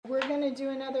to do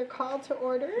another call to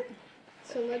order.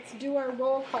 So let's do our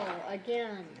roll call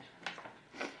again.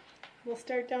 We'll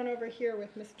start down over here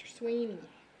with Mr. Sweeney.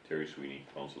 Terry Sweeney,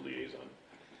 Council Liaison.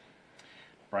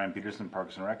 Brian Peterson,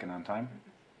 Parks and Rec, and on time.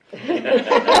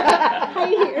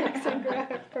 Heidi Erickson,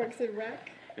 Parks and Rec.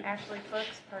 Ashley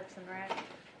Fooks, Parks and Rec.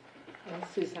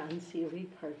 Suzanne Seeley,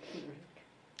 Parks and Rec.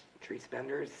 Teresa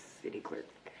Benders, City Clerk.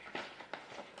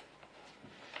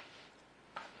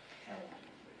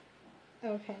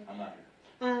 Okay. I'm not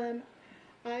here.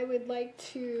 I would like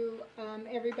to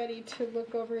everybody to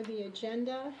look over the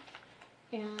agenda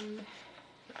and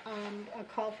a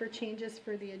call for changes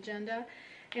for the agenda.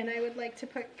 And I would like to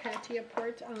put Katia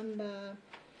Port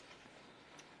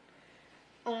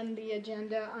on the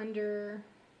agenda under,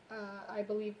 I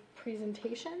believe,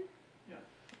 presentation. Yeah.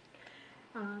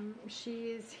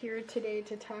 She is here today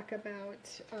to talk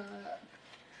about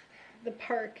the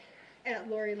park at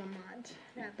Lori Lamont,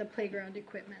 at the playground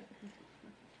equipment.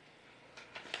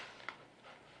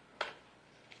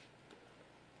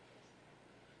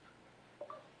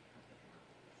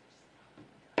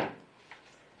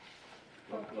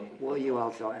 Will you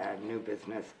also add new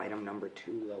business item number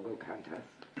 2, logo contest?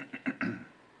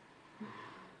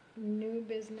 New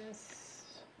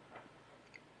business.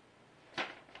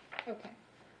 Okay.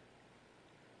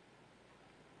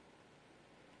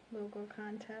 Logo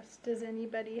contest. Does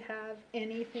anybody have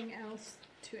anything else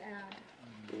to add?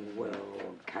 Will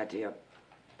Katia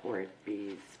Port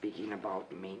be speaking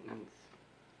about maintenance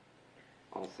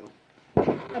also?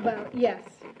 About, yes.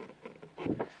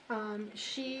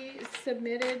 She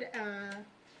submitted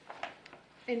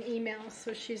an email,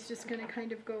 so she's just going to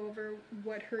kind of go over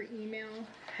what her email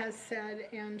has said,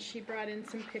 and she brought in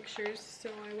some pictures, so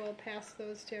I will pass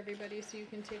those to everybody so you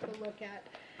can take a look at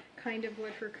kind of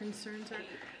what her concerns are.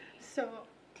 So,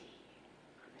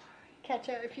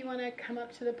 Katja, if you want to come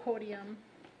up to the podium.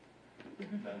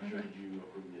 Madam Chair, did you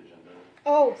approve the agenda?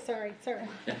 Oh, sorry.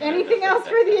 Anything else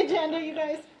for the agenda, you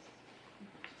guys?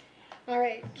 All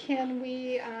right, can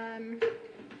we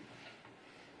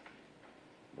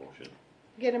Motion.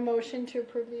 get a motion to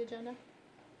approve the agenda?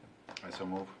 I so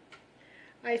move.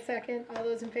 I second. All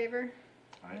those in favor?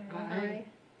 Aye. Aye.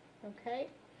 Okay.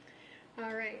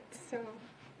 All right, so,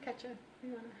 Katja,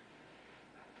 you want to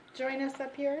join us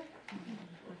up here?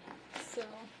 So,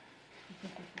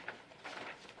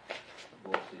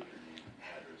 We'll state your name and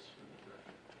address for the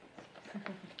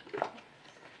record.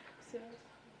 so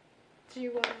do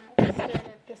you want to start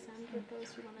at this end with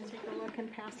those? You want to take a look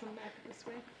and pass them back this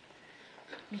way?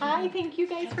 Hi, thank you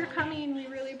guys for coming. We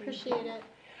really appreciate it.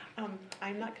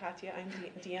 I'm not Katya, I'm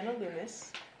Deanna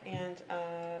Loomis, and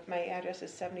my address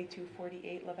is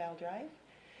 7248 Laval Drive,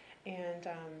 and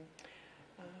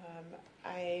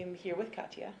I'm here with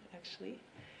Katya, actually.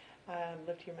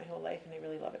 Lived here my whole life, and I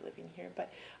really love it living here,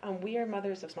 but we are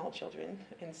mothers of small children,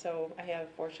 and so I have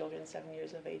 4 children, 7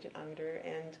 years of age and under,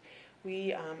 and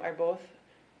we are both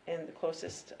and the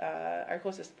closest, our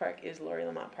closest park is Lori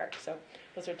Lamont Park, so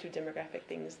those are 2 demographic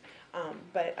things.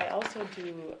 But I also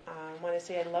do want to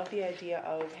say I love the idea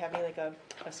of having like a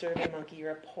survey monkey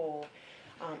or a poll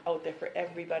out there for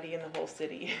everybody in the whole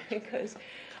city, because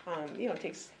it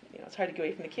takes, it's hard to get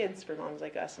away from the kids for moms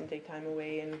like us and take time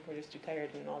away, and we're just too tired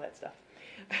and all that stuff.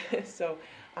 So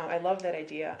I love that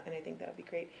idea, and I think that would be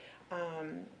great.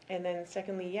 And then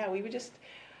secondly, yeah, we would just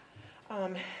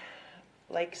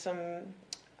like some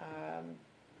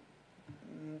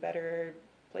better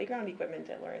playground equipment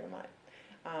at Lori Lamont.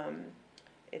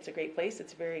 It's a great place.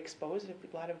 It's very exposed.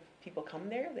 A lot of people come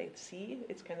there. They see.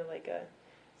 It's kind of like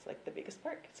it's like the biggest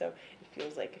park. So it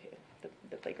feels like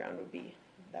the playground would be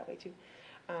that way too.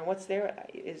 What's there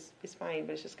is fine,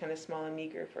 but it's just kind of small and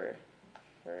meager for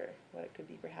what it could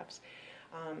be perhaps.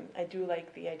 I do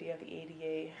like the idea of the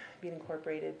ADA being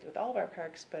incorporated with all of our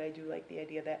parks, but I do like the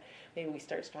idea that maybe we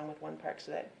start strong with one park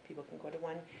so that people can go to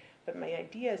one. But my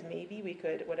idea is maybe we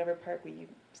could, whatever park we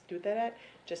do that at,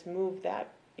 just move that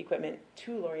equipment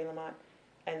to Lori Lamont,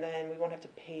 and then we won't have to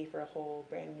pay for a whole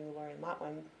brand new Lori Lamont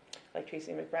one. Like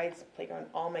Tracy McBride's playground,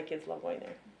 all my kids love going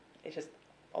there. It's just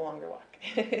a longer walk.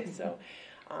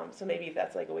 So maybe if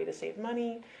that's like a way to save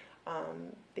money,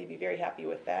 they'd be very happy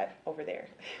with that over there.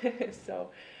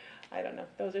 So I don't know.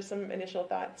 Those are some initial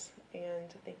thoughts,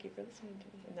 and thank you for listening to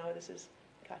me. And now this is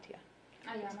Katya.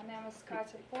 My name is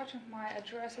Katya Porch, and my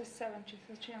address is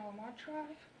 713 Lamont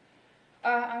Drive.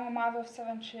 I'm a mother of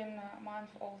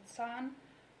 17-month-old son,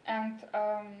 and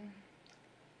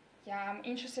I'm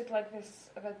interested that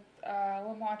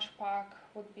Lamont Park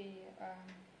would be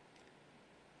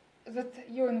that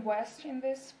you invest in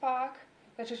this park,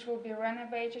 that it will be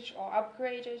renovated or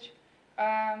upgraded,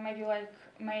 maybe like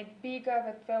made bigger,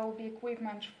 that there will be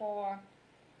equipment for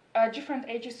different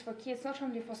ages for kids, not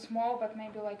only for small, but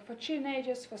maybe like for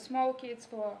teenagers, for small kids,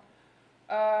 for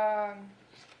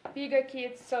bigger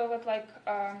kids, so that like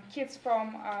kids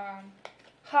from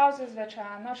houses that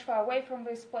are not far away from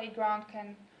this playground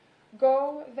can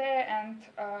go there and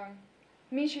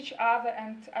meet each other.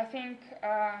 And I think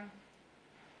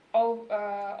all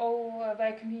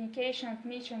their communication and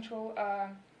meetings will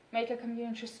make a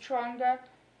community stronger,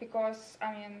 because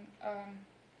I mean,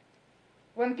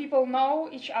 when people know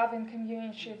each other in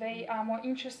community, they are more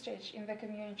interested in the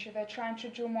community. They're trying to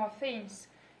do more things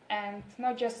and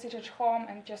not just sit at home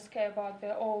and just care about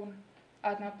their own, I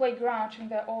don't know, playground in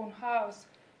their own house.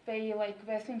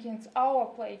 They're thinking it's our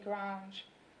playground.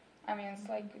 I mean, it's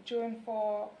like doing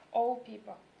for all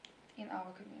people in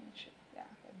our community. Yeah,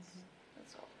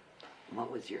 that's all.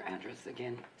 What was your address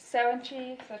again?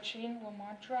 7013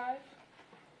 Lamont Drive,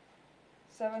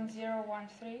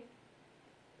 7013.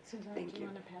 Suzanne, Thank do you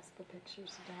you. want to pass the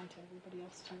pictures down to everybody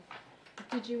else too?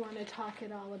 Did you want to talk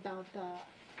at all about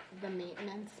the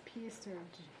maintenance piece, or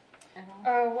at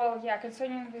all? Well, yeah,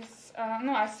 concerning this,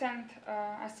 no, I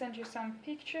sent you some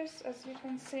pictures, as you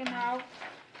can see now.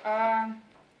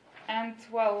 And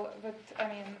well, but I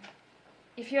mean,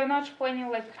 if you're not planning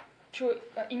like to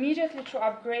immediately to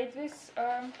upgrade this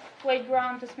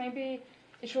playground, this maybe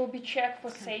it will be checked for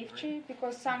safety,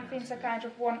 because some things are kind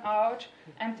of worn out,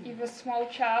 and if a small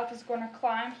child is gonna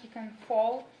climb, he can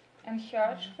fall and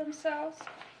hurt themselves.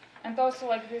 And also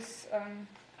like this,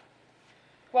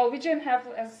 well, we didn't have,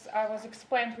 as I was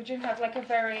explained, we didn't have like a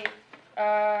very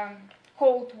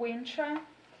cold winter.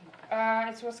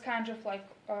 It was kind of like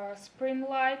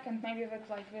spring-like, and maybe that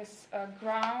like this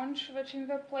ground that in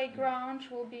the playground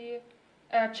will be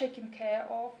taken care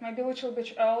of. Maybe a little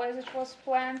bit earlier as it was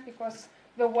planned, because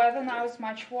the weather now is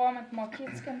much warmer and more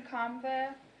kids can come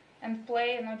there and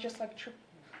play and not just like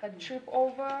trip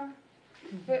over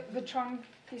the torn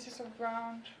pieces of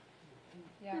ground.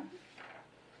 Yeah.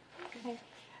 Okay.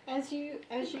 As you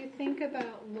think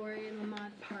about Laurie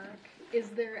Lamont Park, is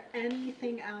there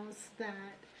anything else that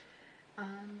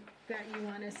you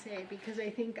want to say? Because I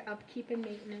think upkeep and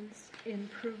maintenance,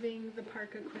 improving the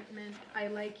park equipment. I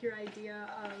like your idea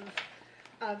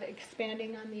of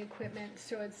expanding on the equipment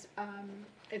so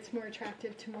it's more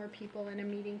attractive to more people and a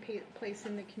meeting place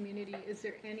in the community. Is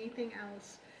there anything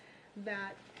else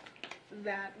that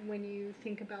when you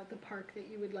think about the park that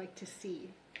you would like to see?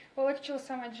 Well, actually,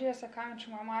 some ideas are coming to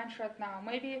my mind right now.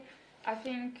 Maybe I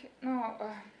think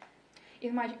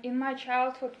in my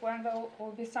childhood, when there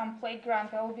will be some playground,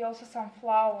 there will be also some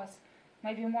flowers,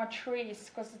 maybe more trees,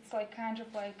 because it's like kind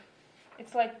of like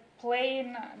it's like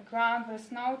plain ground.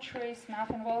 There's no trees,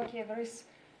 nothing. Well, okay, there is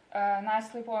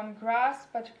nicely grown grass,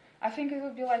 but I think it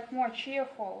would be like more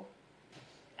cheerful.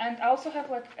 And I also have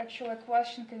like actually a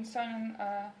question concerning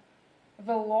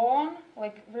the lawn.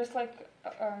 Like there's like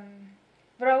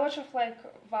there are a lot of like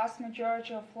vast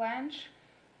majority of land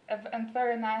and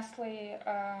very nicely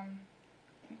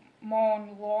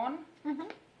mown lawn. Mm-hmm.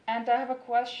 And I have a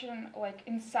question, like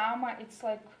in summer it's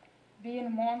like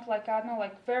being mown like, I don't know,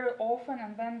 like very often,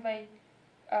 and then they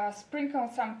sprinkle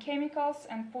some chemicals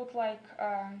and put like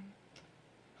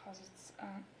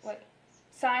like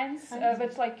signs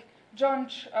that's like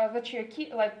don't that your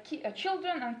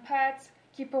children and pets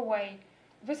keep away.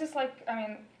 This is like, I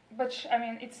mean, but I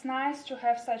mean it's nice to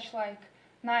have such like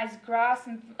nice grass,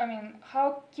 and I mean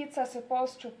how kids are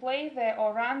supposed to play there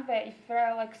or run there if there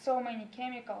are like so many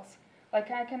chemicals.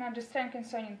 Like I can understand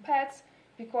concerning pets,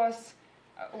 because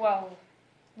well,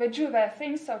 they do their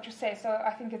things, so to say, so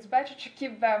I think it's better to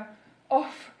keep them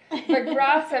off the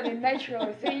grass, I mean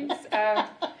natural things,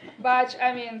 but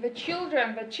I mean the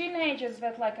children, the teenagers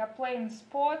that like are playing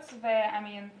sports there, I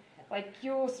mean like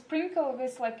you sprinkle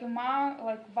this like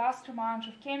vast amount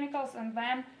of chemicals, and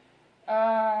then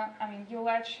I mean you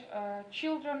let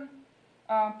children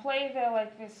play there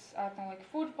like this, I don't know, like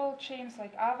football teams,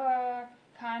 like other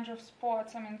kind of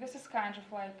sports. I mean this is kind of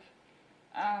like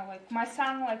my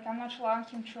son, like I'm not allowing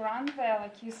him to run there,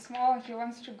 like he's small, he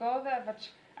wants to go there, but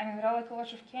I mean there are like a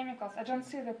lot of chemicals. I don't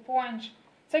see the point.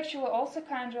 It's actually also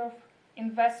kind of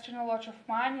investing a lot of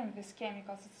money in these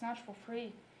chemicals. It's not for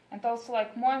free. And also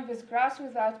like mowing this grass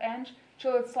without end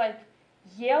till it's like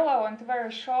yellow and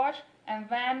very short, and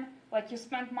then like you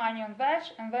spend money on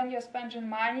that, and then you're spending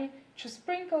money to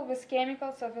sprinkle this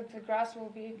chemical so that the grass will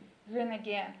be green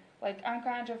again. Like I'm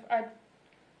kind of I'm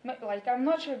not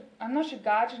a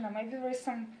gardener. Maybe there is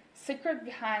some secret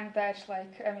behind that.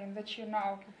 Like I mean that you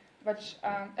know, but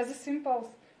as a simple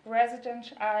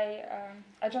resident, I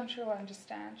don't really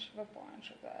understand the point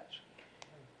of that.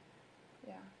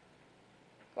 Yeah.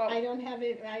 Well, I don't have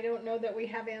it, I don't know that we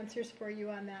have answers for you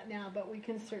on that now, but we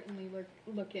can certainly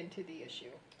look into the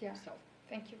issue. Yeah. So,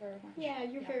 thank you very much. yeah,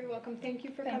 you're very welcome. Thank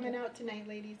you for Thank coming you. out tonight,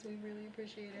 ladies. We really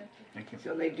appreciate it. Thank you.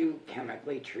 So they do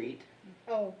chemically treat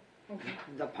Oh, okay.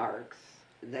 the parks.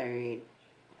 They,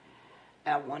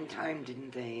 at one time,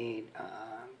 didn't they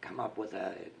come up with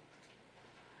a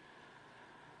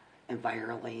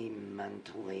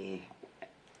environmentally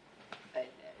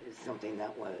something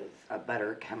that was a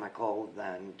better chemical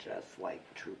than just like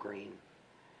True Green?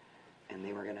 And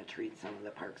they were going to treat some of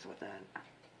the parks with that.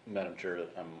 Madam Chair,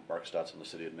 I'm Mark Stotson, the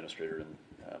city administrator, and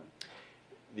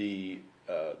the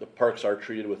parks are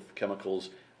treated with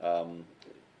chemicals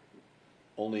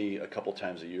only a couple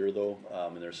times a year, though,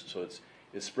 and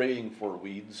it's spraying for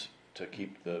weeds to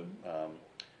keep the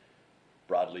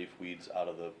broadleaf weeds out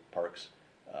of the parks.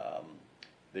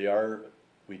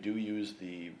 We do use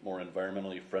the more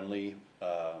environmentally friendly.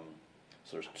 So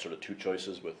there's sort of two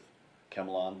choices with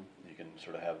Chemalon. You can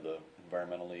sort of have the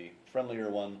environmentally friendlier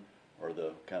one or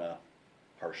the kind of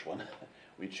harsh one.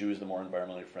 We choose the more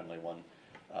environmentally friendly one.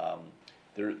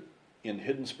 There, in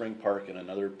Hidden Spring Park and in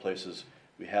other places,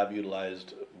 we have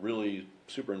utilized really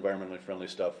super environmentally friendly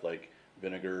stuff like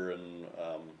vinegar and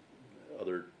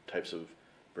other types of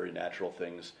very natural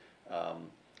things.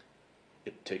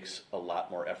 It takes a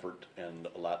lot more effort and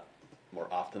a lot more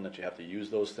often that you have to use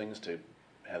those things to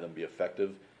have them be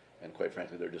effective, and quite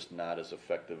frankly, they're just not as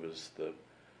effective as the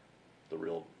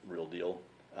real deal.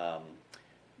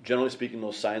 Generally speaking,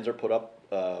 those signs are put up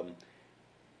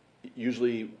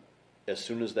usually as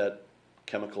soon as that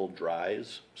chemical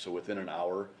dries, so within an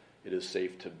hour, it is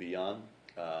safe to be on,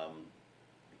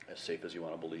 as safe as you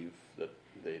want to believe that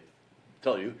they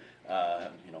tell you.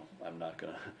 I'm not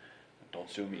gonna. Don't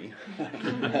sue me.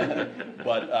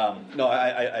 But no,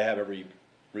 I have every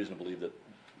reason to believe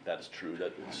that is true,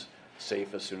 that it's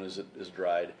safe as soon as it is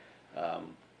dried.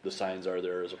 The signs are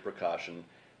there as a precaution.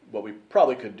 What we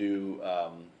probably could do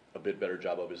a bit better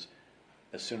job of is,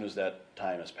 as soon as that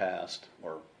time has passed,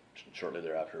 or shortly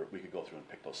thereafter, we could go through and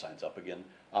pick those signs up again.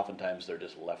 Oftentimes they're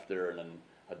just left there, and then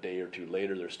a day or two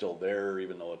later they're still there,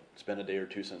 even though it's been a day or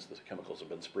two since the chemicals have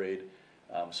been sprayed.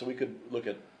 So we could look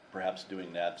at perhaps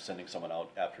doing that, sending someone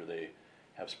out after they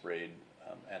have sprayed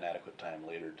an adequate time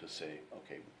later to say,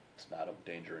 okay, it's not a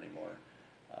danger anymore.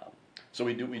 So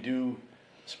we do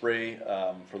spray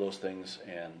for those things,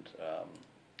 and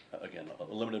again, a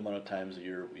limited amount of times a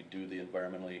year we do the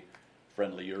environmentally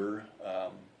friendlier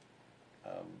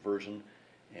version,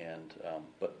 and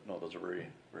but no, those are very,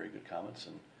 very good comments,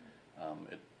 and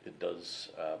it does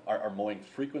our mowing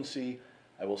frequency,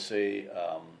 I will say,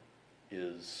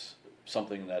 is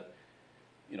something that,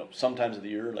 sometimes of the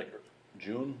year, like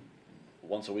June,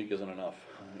 once a week isn't enough.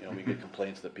 We get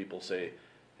complaints that people say,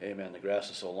 hey man, the grass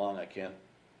is so long I can't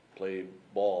play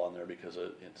ball on there because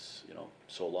it's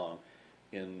so long.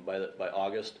 By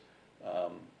August,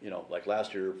 like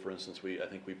last year, for instance, I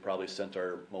think we probably sent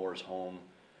our mowers home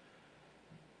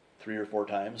 3 or 4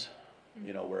 times,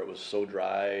 where it was so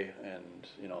dry and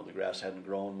the grass hadn't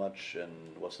grown much, and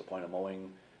what's the point of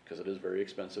mowing, because it is very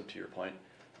expensive, to your point.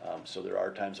 So there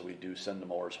are times that we do send the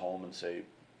mowers home and say,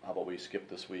 how about we skip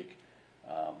this week?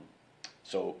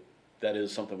 So that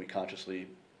is something we consciously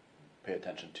pay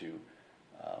attention to.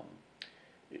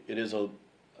 It is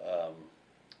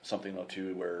something though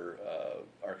too where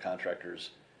our contractors,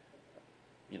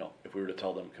 if we were to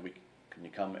tell them, can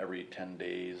you come every 10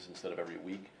 days instead of every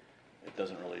week, it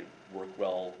doesn't really work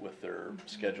well with their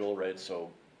schedule, right?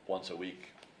 So once a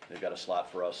week they've got a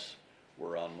slot for us.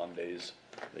 We're on Mondays,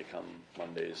 they come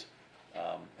Mondays,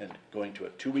 and going to a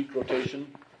 2-week rotation,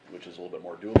 which is a little bit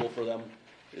more doable for them,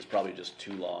 is probably just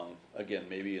too long. Again,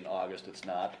 maybe in August it's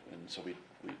not, and so we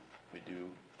do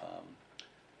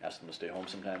ask them to stay home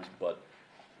sometimes, but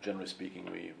generally speaking,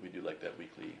 we do like that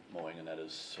weekly mowing, and that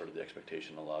is sort of the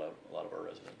expectation of a lot of our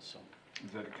residents. So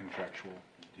Is that contractual?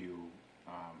 Do you,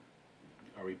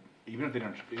 are we, even if they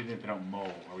don't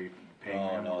mow, are we paying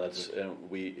them? No, that's,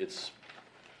 it's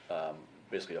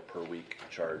basically a per week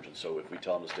charge, and so if we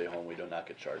tell them to stay home, we do not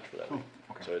get charged for that week.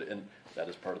 Okay. So and that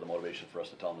is part of the motivation for us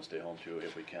to tell them to stay home too,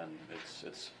 if we can.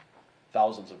 It's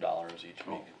thousands of dollars each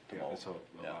week to Yeah, mow. that's a lot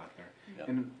there. Yeah.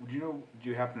 And do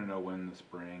you happen to know when the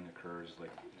spraying occurs?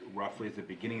 Like roughly, is it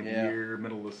beginning of the Yeah. year,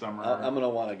 middle of the summer? I'm going to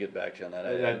want to get back to you on that.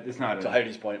 It's not to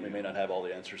Heidi's point, we may not have all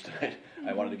the answers tonight.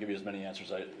 I wanted to give you as many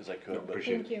answers as I could, but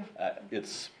appreciate Thank you.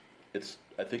 it's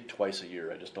I think twice a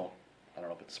year. I don't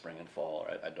know if it's spring and fall.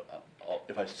 Or I don't.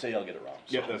 If I say, I'll get it wrong.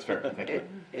 So. Yep, that's fair. Thank you.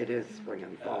 It is spring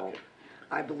and fall.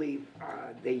 I believe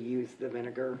they use the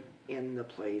vinegar in the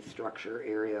play structure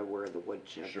area where the wood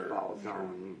chip Sure. falls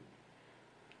on.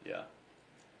 Yeah.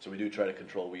 So we do try to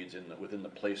control weeds within the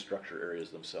play structure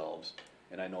areas themselves.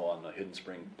 And I know on the Hidden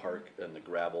Spring Park and the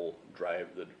gravel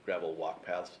walk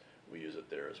paths, we use it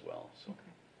there as well. So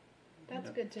That's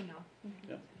Yeah. good to know.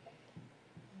 yeah.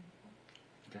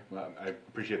 Okay, well, I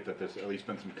appreciate that there's at least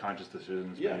been some conscious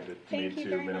decisions Yeah. made Thank you to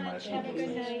very minimize. much. Have a good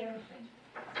nuisance.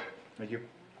 night. Thank you.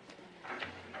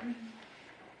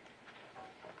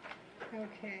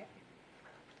 Okay.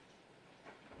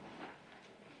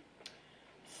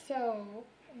 So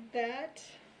that,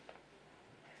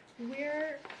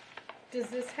 where, does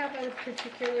this have a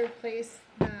particular place,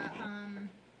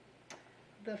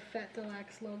 the Fête de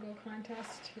Lacs logo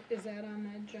contest? Is that on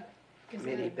the, is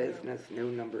Committee that- business,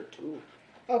 new number 2.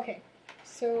 Okay,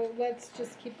 so let's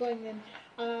just keep going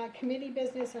then. Committee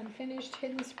business unfinished,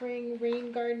 Hidden Spring,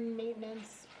 rain garden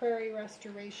maintenance, prairie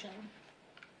restoration.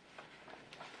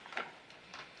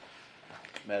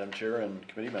 Madam Chair and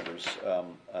committee members,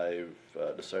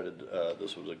 I've decided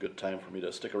this was a good time for me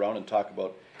to stick around and talk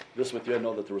about this with you. I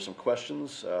know that there were some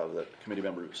questions that committee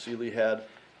member Seeley had,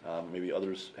 maybe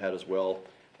others had as well.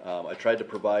 I tried to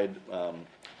provide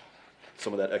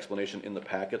some of that explanation in the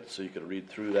packet so you could read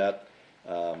through that.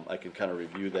 I can kind of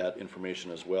review that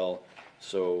information as well.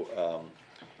 So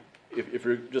if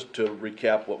you're, just to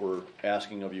recap, what we're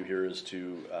asking of you here is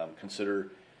to consider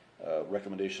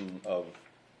recommendation of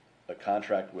a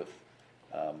contract with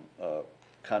a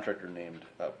contractor named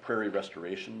Prairie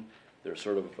Restoration. They're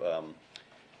sort of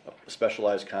a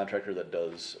specialized contractor that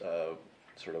does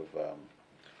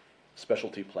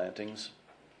specialty plantings.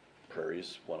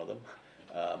 Prairie's one of them,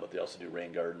 but they also do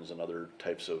rain gardens and other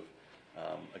types of,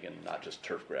 again, not just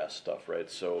turf grass stuff, right?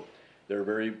 So they're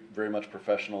very, very much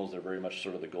professionals. They're very much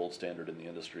sort of the gold standard in the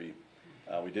industry.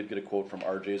 We did get a quote from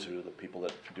RJ's, who are the people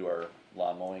that do our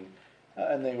lawn mowing.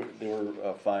 And they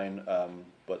were fine,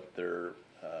 but their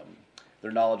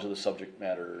knowledge of the subject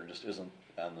matter just isn't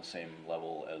on the same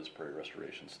level as Prairie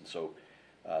Restorations. And so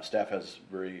staff has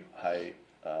very high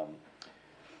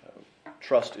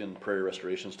trust in Prairie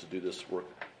Restorations to do this work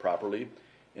properly.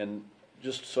 And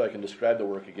just so I can describe the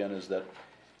work again, is that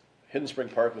Hidden Spring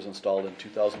Park was installed in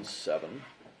 2007,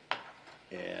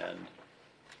 and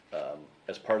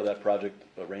as part of that project,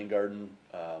 a rain garden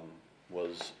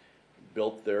was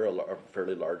built there, a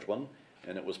fairly large one,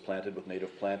 and it was planted with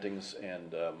native plantings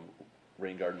and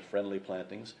rain garden friendly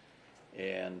plantings,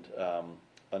 and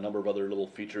a number of other little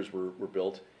features were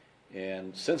built.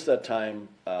 And since that time,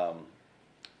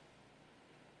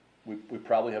 we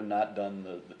probably have not done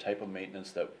the type of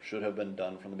maintenance that should have been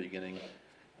done from the beginning.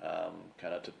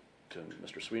 Kind of to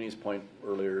Mr. Sweeney's point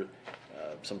earlier,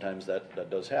 sometimes that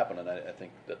does happen, and I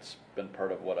think that's been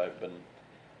part of what I've been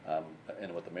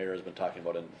and what the mayor has been talking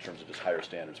about in terms of just higher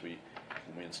standards. When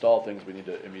we install things, we need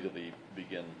to immediately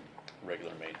begin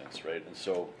regular maintenance, right? And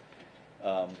so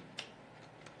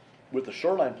with the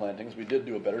shoreline plantings, we did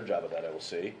do a better job of that, I will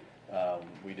say.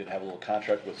 We did have a little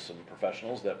contract with some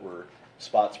professionals that were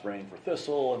spot spraying for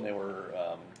thistle, and they were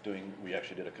we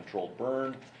actually did a controlled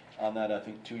burn on that, I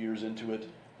think 2 years into it.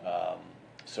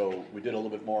 So we did a little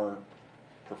bit more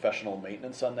professional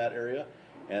maintenance on that area.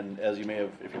 And as you may have,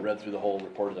 if you read through the whole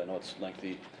report, I know it's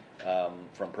lengthy,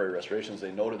 from Prairie Restorations,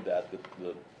 they noted that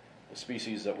the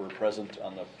species that were present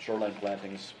on the shoreline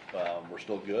plantings were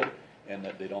still good, and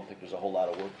that they don't think there's a whole lot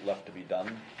of work left to be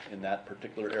done in that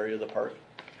particular area of the park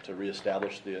to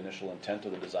reestablish the initial intent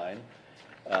of the design.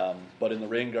 But in the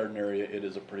rain garden area, it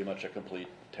is pretty much a complete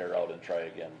tear out and try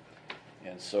again.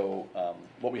 And so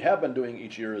what we have been doing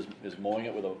each year is mowing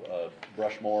it with a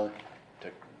brush mower to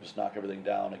just knock everything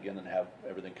down again and have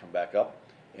everything come back up.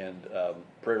 And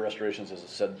Prairie Restorations has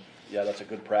said, yeah, that's a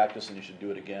good practice and you should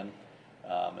do it again.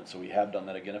 And so we have done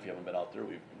that again. If you haven't been out there,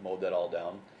 we've mowed that all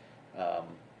down.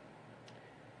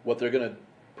 What they're going to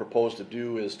propose to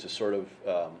do is to sort of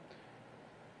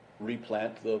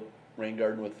replant the rain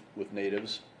garden with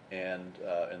natives and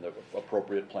the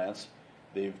appropriate plants.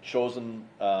 They've chosen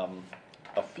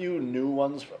a few new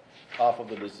ones off of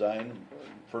the design.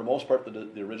 For the most part,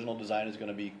 the original design is going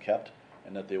to be kept,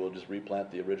 and that they will just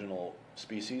replant the original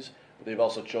species. But they've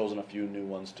also chosen a few new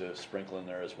ones to sprinkle in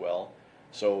there as well.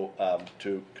 So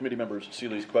to committee members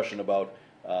Seeley's question about,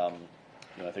 I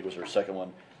think it was her second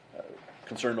one,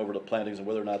 concern over the plantings and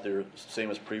whether or not they're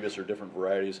same as previous or different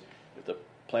varieties. If the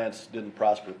plants didn't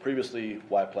prosper previously,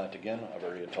 why plant again? A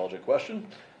very intelligent question.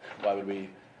 Why would we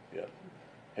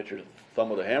hit your thumb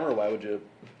with a hammer? Why would you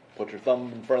put your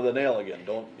thumb in front of the nail again?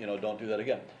 Don't do that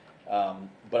again.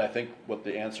 But I think what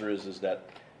the answer is that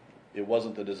it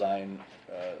wasn't the design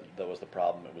that was the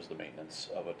problem. It was the maintenance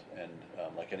of it. And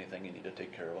like anything, you need to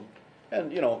take care of them.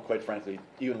 And quite frankly,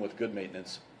 even with good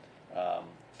maintenance,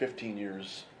 15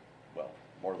 years, well,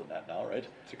 more than that now, right?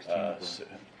 16,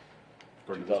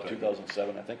 according to the study.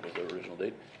 2007, I think, was the original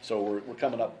date. So we're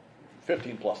coming up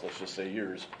 15 plus, let's just say,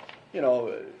 years. You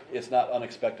know, it's not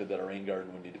unexpected that a rain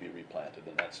garden would need to be replanted,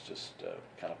 and that's just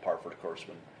kind of par for the course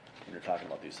when you're talking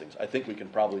about these things. I think we can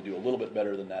probably do a little bit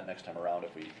better than that next time around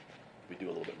if we do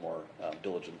a little bit more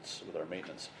diligence with our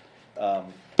maintenance.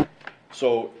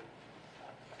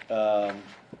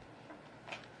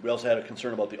 We also had a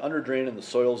concern about the underdrain and the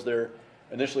soils there.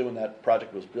 Initially, when that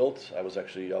project was built, I was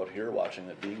actually out here watching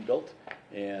it being built,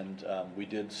 and we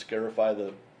did scarify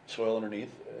the soil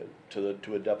underneath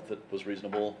to a depth that was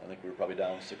reasonable. I think we were probably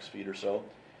down 6 feet or so.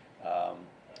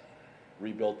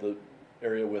 Rebuilt the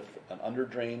area with an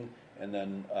underdrain and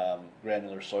then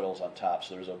granular soils on top.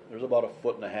 So there's about 1.5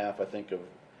 foot, I think, of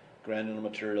granular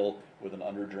material with an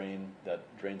underdrain that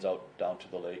drains out down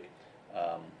to the lake.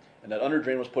 And that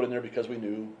underdrain was put in there because we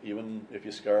knew even if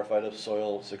you scarify the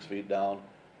soil 6 feet down,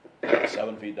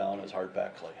 7 feet down is hard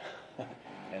packed clay.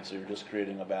 And so you're just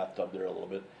creating a bathtub there a little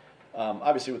bit.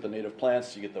 Obviously with the native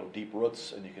plants, you get the deep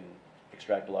roots and you can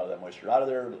extract a lot of that moisture out of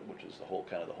there, which is the whole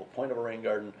point of a rain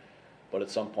garden. But at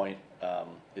some point,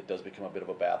 it does become a bit of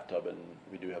a bathtub, and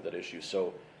we do have that issue.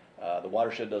 So the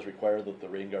watershed does require that the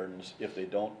rain gardens, if they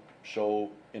don't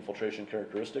show infiltration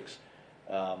characteristics,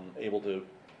 able to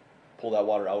pull that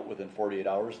water out within 48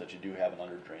 hours, that you do have an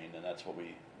underdrain, and that's what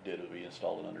we did. We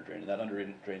installed an underdrain, and that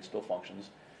underdrain still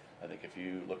functions. I think if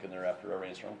you look in there after a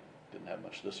rainstorm, didn't have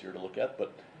much this year to look at,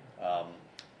 but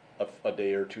a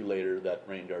day or two later, that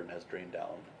rain garden has drained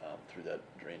down through that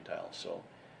drain tile. So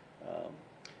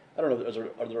I don't know,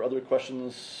 are there other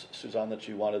questions, Suzanne, that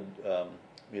you wanted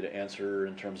me to answer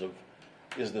in terms of,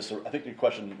 is this, I think the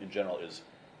question in general is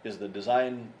the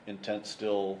design intent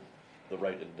still the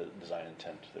right design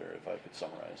intent there, if I could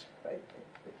summarize? Right.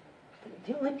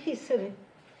 The only piece that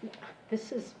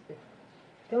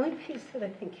I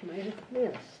think you might have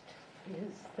missed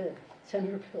is that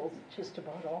Centerville's just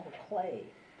about all clay.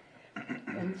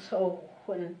 And so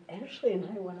when Ashley and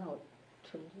I went out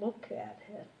to look at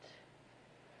it,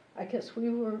 I guess we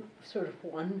were sort of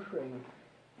wondering,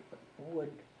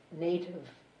 would native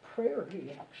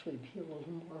prairie actually be a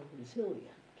little more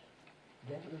resilient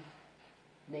than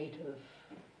native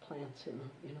plants in,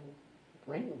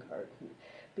 rain garden?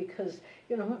 Because,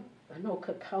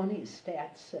 Anoka County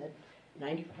stats said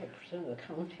 95% of the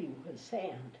county was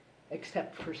sand,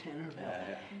 except for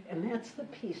Centerville. And that's the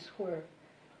piece where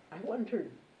I wondered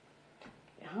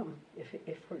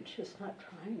if we're just not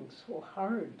trying so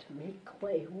hard to make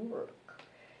clay work.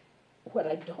 What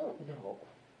I don't know,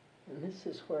 and this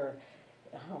is where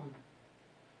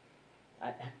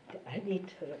I need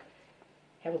to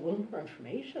have a little more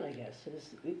information, I guess,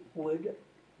 is would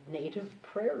native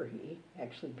prairie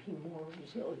actually be more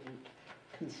resilient,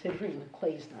 considering the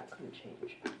clay's not going to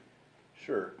change?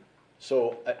 Sure.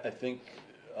 So I think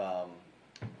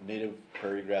native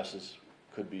prairie grasses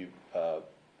could do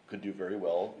very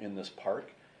well in this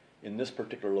park. In this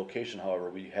particular location, however,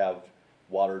 we have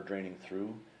water draining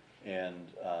through,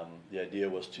 and the idea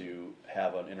was to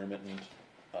have an intermittent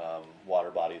water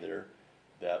body there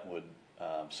that would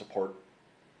support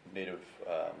native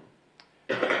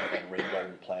and rain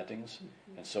garden plantings.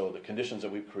 And so the conditions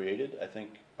that we've created, I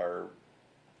think, are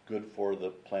good for the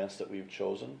plants that we've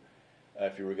chosen.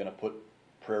 If you were going to put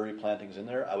prairie plantings in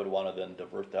there, I would want to then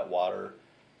divert that water.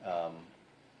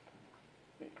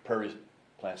 Prairie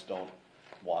plants don't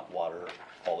want water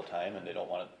all the time, and they don't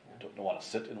want to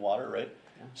sit in water, right?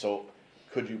 Yeah. So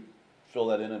could you fill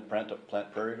that in and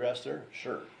plant prairie grass there?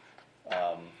 Sure.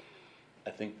 I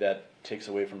think that takes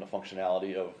away from the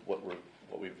functionality of what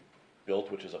we've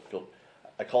built, which is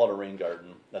I call it a rain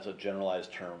garden. That's a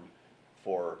generalized term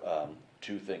for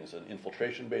two things: an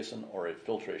infiltration basin or a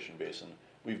filtration basin.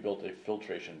 We've built a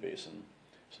filtration basin.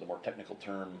 So the more technical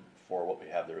term for what we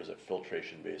have there is a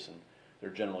filtration basin. They're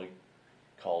generally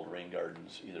called rain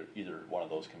gardens. Either one of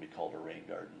those can be called a rain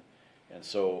garden. And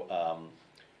so,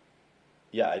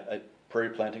 prairie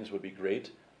plantings would be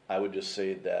great. I would just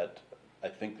say that I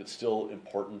think that's still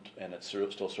important, and it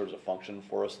still serves a function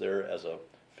for us there as a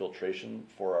filtration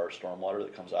for our stormwater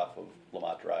that comes off of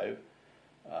Lamont Drive.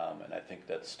 And I think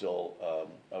that's still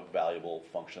a valuable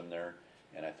function there.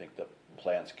 And I think the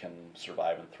plants can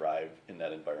survive and thrive in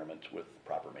that environment with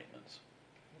proper maintenance.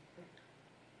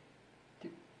 Do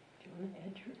you want to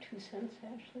add your 2 cents,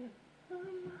 Ashley?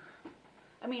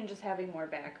 I mean, just having more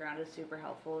background is super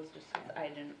helpful. Is just 'cause I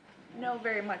didn't know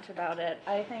very much about it.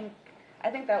 I think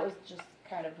that was just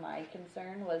kind of my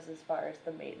concern, was as far as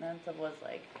the maintenance of was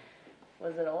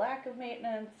it a lack of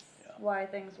maintenance, why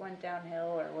things went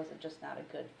downhill, or was it just not a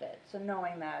good fit? So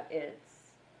knowing that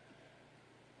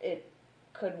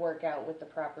could work out with the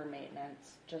proper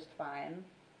maintenance just fine.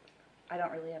 I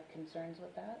don't really have concerns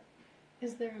with that.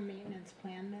 Is there a maintenance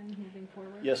plan then moving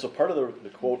forward? Yeah, so part of the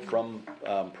quote from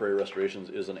Prairie Restorations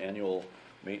is an annual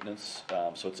maintenance.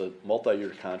 So it's a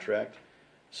multi-year contract.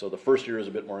 So the first year is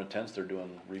a bit more intense. They're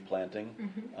doing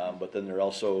replanting. But then they're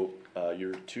also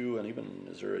year 2 and even,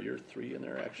 is there a year 3 in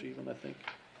there actually even, I think?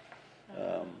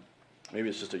 Maybe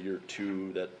it's just a year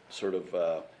 2 that sort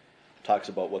of talks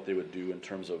about what they would do in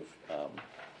terms of, let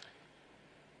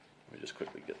me just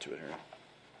quickly get to it here.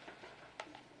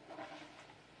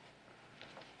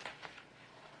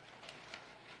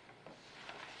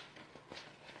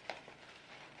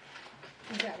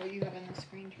 Is that what you have on the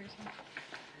screen, Teresa?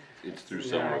 It's through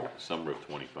No. summer of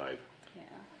 25.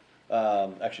 Yeah.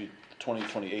 Actually,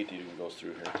 2028 even goes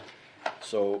through here.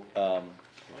 So Well,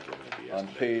 they're gonna be on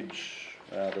estimated. page,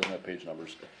 it doesn't have page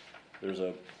numbers. There's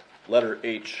a letter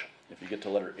H. If you get to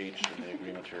letter H in the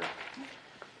agreement here,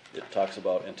 it talks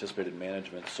about anticipated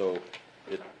management. So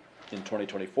it in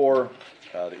 2024,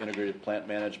 the integrated plant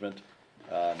management,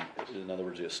 in other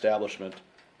words, the establishment.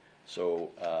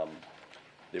 So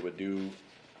they would do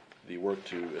the work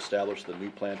to establish the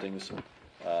new plantings,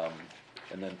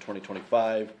 and then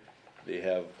 2025, they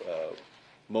have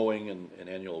mowing and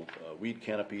annual weed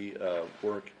canopy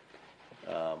work.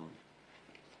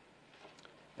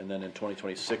 And then in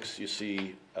 2026, you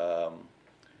see,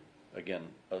 again,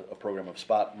 a program of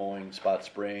spot mowing, spot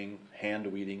spraying, hand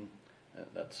weeding. And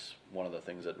that's one of the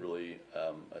things that really,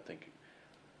 I think,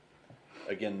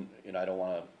 again, I don't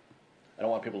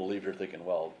want people to leave here thinking,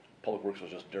 well, Public Works was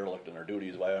just derelict in their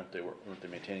duties. Why weren't they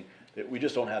maintaining? We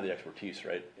just don't have the expertise,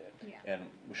 right? Yeah. And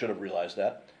we should have realized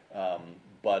that.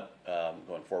 But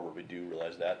going forward, we do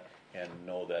realize that and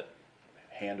know that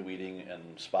hand weeding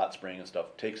and spot spraying and stuff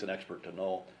takes an expert to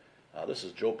know this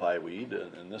is Joe Pye weed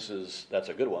and that's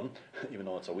a good one, even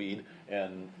though it's a weed.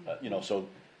 And so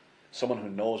someone who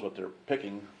knows what they're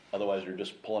picking. Otherwise, you're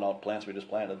just pulling out plants we just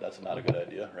planted. That's not a good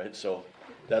idea, right? So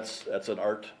that's an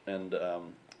art and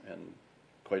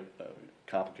quite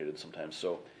complicated sometimes.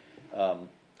 So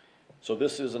so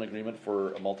this is an agreement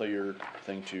for a multi-year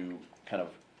thing to kind of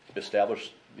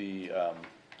establish the.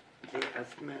 The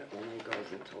estimate only goes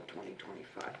until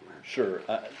 2025, Mark. Sure,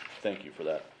 thank you for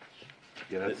that.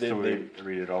 Yeah, that's They- the way they- I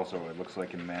read it also. It looks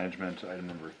like in management, item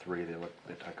number 3,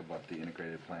 they talk about the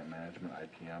integrated plant management,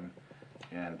 IPM.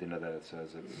 And at the end of that, it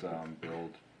says it's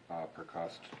billed per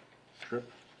cost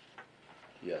trip.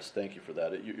 Yes, thank you for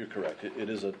that. You're correct. It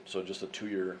is just a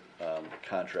 2-year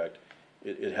contract.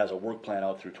 It has a work plan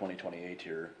out through 2028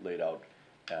 here laid out.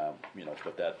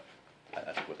 But that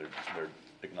I think what they're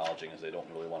acknowledging is they don't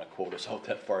really want to quote us out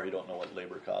that far. You don't know what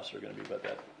labor costs are going to be at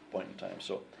that point in time.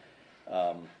 So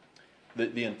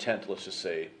the intent, let's just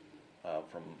say,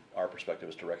 from our perspective,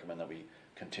 is to recommend that we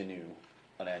continue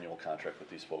an annual contract with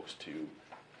these folks to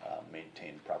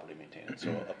properly maintain it. So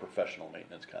a professional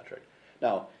maintenance contract.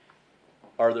 Now,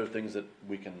 are there things that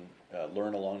we can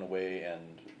learn along the way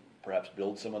and perhaps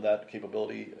build some of that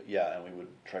capability? Yeah, and we would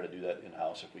try to do that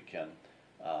in-house if we can.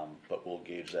 But we'll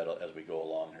gauge that as we go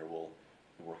along here. We'll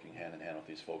be working hand in hand with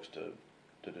these folks to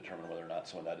determine whether or not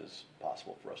some of that is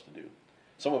possible for us to do.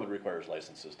 Some of it requires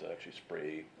licenses to actually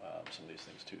spray some of these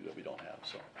things too that we don't have.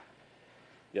 So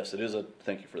yes,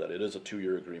 thank you for that. It is a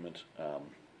 2-year agreement.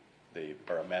 They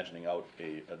are imagining out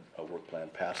a work plan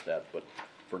past that, but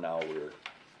for now we're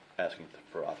asking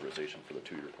for authorization for the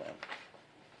 2-year plan.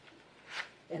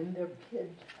 And their bid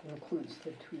includes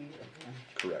the 2-year one.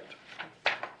 Correct.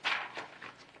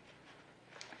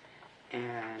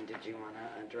 And did you want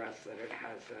to address that it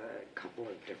has a couple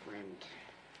of different,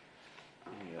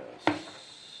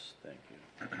 Yes, thank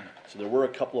you. So there were a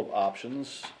couple of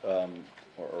options, or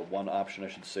one option I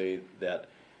should say, that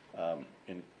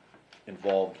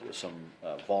involved some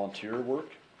volunteer work.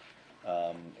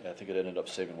 I think it ended up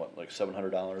saving, like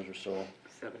 $700 or so?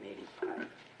 $785.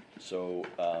 So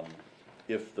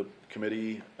if the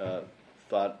committee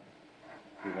thought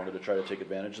we wanted to try to take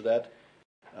advantage of that,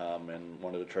 and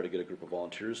wanted to try to get a group of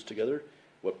volunteers together,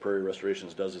 what Prairie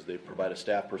Restorations does is they provide a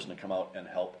staff person to come out and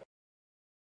help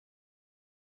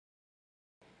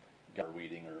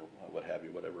weeding or what have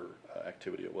you, whatever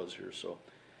activity it was here. So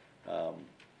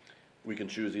we can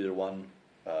choose either one.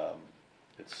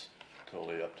 It's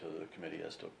totally up to the committee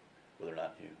as to whether or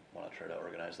not you want to try to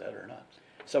organize that or not.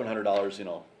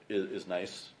 $700, is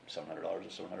nice. $700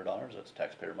 is $700. That's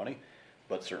taxpayer money,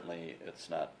 but certainly it's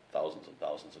not thousands and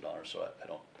thousands of dollars. So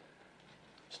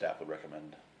staff would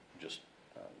recommend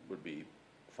would be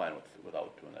fine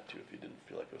without doing that too if you didn't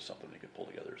feel like it was something you could pull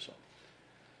together. So.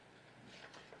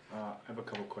 I have a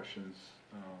couple questions.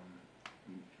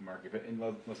 Mark, if,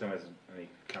 unless anyone has any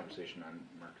conversation on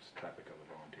Mark's topic of the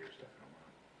volunteer stuff, I don't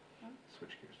want to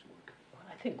switch gears to work. Well,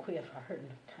 I think we have a hard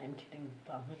enough time getting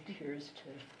volunteers to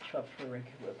show up for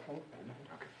regular programming.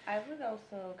 Okay. I would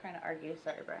also kind of argue,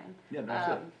 sorry, Brian, Yeah, no,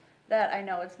 that's it. that I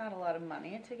know it's not a lot of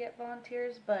money to get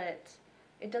volunteers, but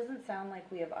it doesn't sound like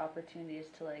we have opportunities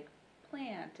to like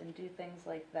plant and do things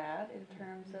like that in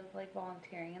terms of like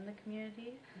volunteering in the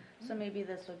community. So maybe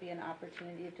this would be an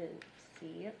opportunity to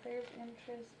see if there's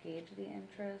interest, gauge the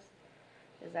interest.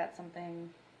 Is that something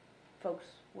folks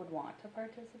would want to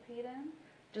participate in?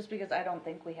 Just because I don't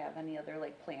think we have any other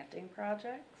like planting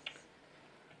projects.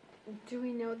 Do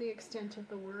we know the extent of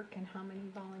the work and how many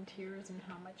volunteers and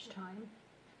how much time?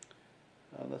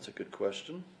 That's a good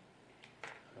question.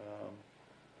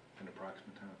 An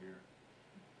approximate time of year.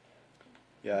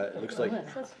 Yeah, it looks like Well, It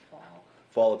says fall.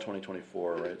 fall of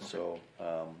 2024, right? So,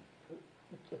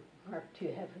 Mark, do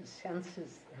you have a sense,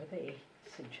 are they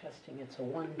suggesting it's a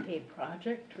one-day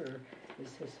project, or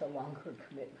is this a longer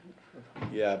commitment for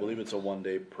yeah, I believe it's a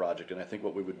one-day project, and I think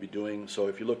what we would be doing, so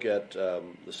if you look at the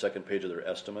second page of their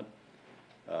estimate,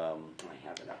 I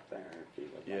have it up there if you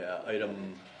would like. yeah,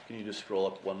 item, can you just scroll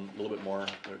up one, a little bit more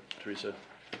there, Teresa?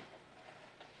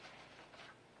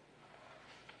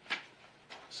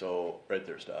 So, right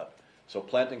there, stop. So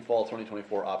planting fall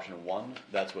 2024 option 1,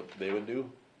 that's what they would do.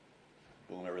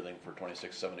 Boom, everything for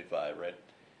 $26.75, right?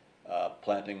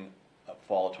 Planting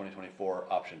fall 2024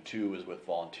 option 2 is with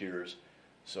volunteers.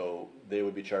 So they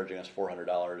would be charging us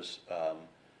 $400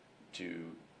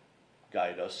 to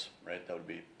guide us, right? That would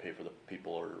be pay for the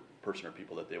people or person or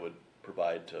people that they would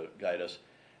provide to guide us.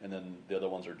 And then the other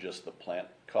ones are just the plant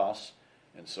costs.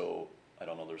 And so, I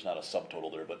don't know, there's not a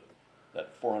subtotal there, but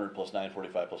that 400 plus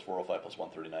 945 plus 405 plus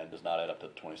 139 does not add up to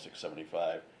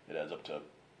 2675. It adds up to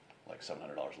like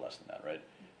 $700 less than that, right?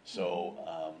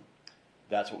 So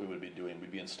that's what we would be doing.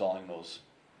 We'd be installing those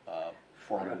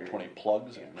 420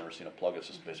 plugs. If you've never seen a plug, it's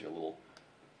just basically a little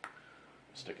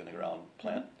stick in the ground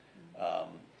plant.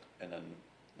 And then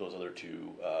those other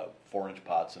two 4-inch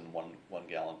pots and one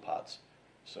gallon pots.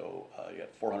 So you got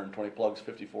 420 plugs,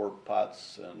 54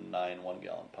 pots, and 9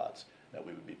 1-gallon pots that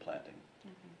we would be planting.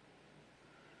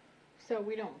 So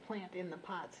we don't plant in the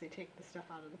pots, they take the stuff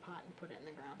out of the pot and put it in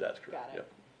the ground? That's correct. Got it.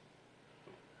 Yep.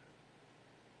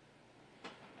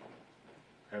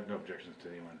 I have no objections to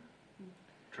anyone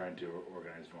trying to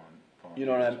organize volunteers. You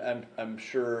know, and I'm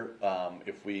sure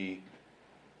if we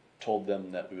told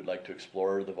them that we would like to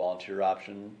explore the volunteer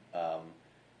option,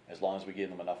 as long as we gave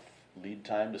them enough lead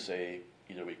time to say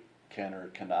either we can or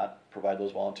cannot provide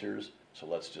those volunteers.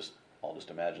 So I'll just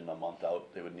imagine a month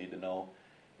out they would need to know.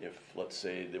 If, let's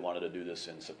say, they wanted to do this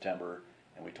in September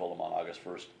and we told them on August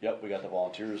 1st, yep, we got the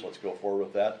volunteers, let's go forward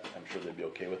with that, I'm sure they'd be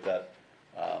okay with that.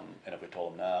 And if we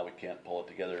told them, nah, we can't pull it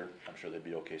together, I'm sure they'd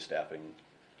be okay staffing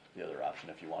the other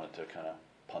option. If you wanted to kind of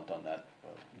punt on that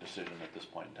decision at this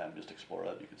point in time, just explore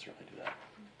that, you could certainly do that.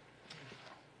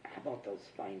 How about those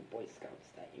fine Boy Scouts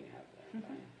that you have there,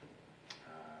 Brian?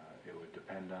 It would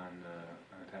depend on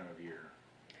the time of year.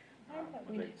 I bet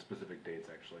With specific dates,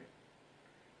 actually.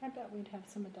 I bet we'd have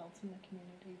some adults in the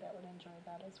community that would enjoy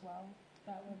that as well.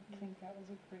 That would think that was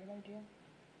a great idea.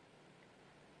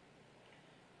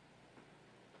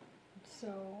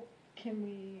 So can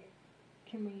we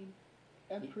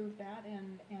approve that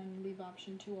and leave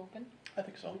option 2 open? I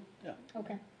think so, yeah.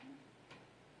 Okay.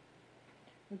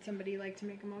 Would somebody like to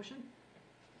make a motion?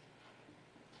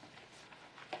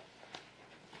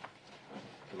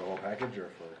 For the whole package or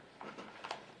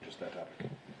for just that topic?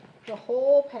 The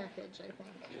whole package, I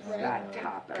think, Just right? that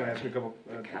topic. Can I ask you a couple?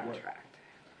 The contract.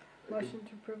 Motion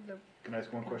to approve the, Can I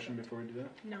ask one question before we do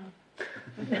that? no.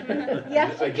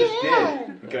 Yes, you I just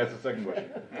can. did. Can I ask a second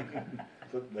question?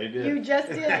 So they did. You just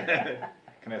did.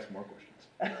 Can I ask more questions?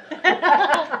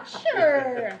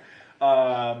 Sure.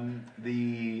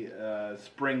 The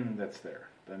spring that's there,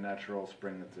 the natural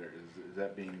spring that's there, is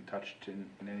that being touched in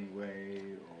any way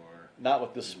or? Not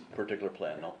with this particular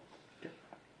plan, no.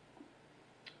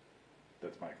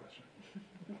 That's my question.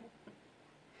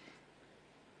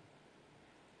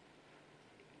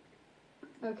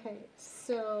 Okay,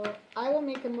 so I will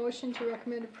make a motion to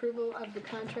recommend approval of the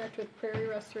contract with Prairie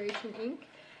Restoration, Inc.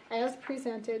 as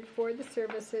presented for the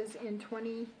services in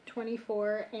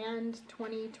 2024 and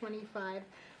 2025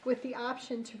 with the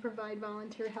option to provide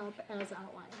volunteer help as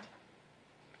outlined.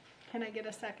 Can I get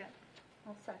a second?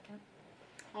 I'll second.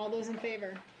 All those in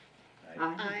favor?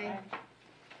 Aye.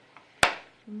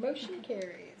 Motion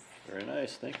carries. Very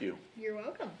nice, thank you. You're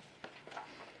welcome.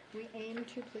 We aim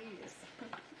to please.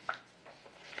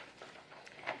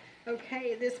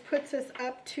 Okay, this puts us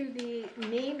up to the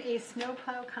Name a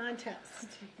Snowplow contest.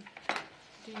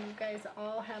 Do you guys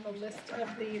all have a list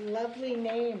of the lovely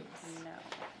names?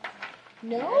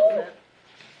 No. No?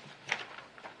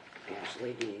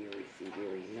 Ashley, do you receive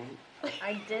your email?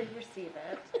 I did receive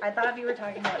it. I thought you were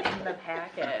talking about in the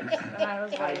package, and I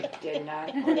was I like, did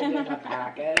not put it in the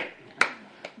packet.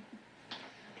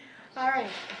 All right.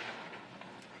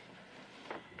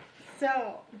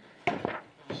 So,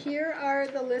 here are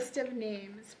the list of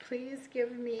names. Please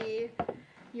give me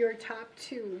your top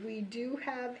two. We do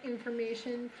have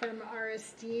information from our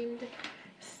esteemed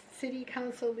city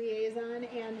council liaison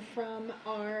and from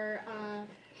our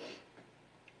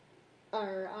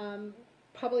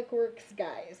public works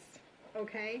guys.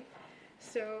 Okay?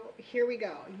 So, here we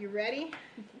go. You ready?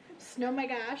 Snow My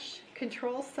Gosh,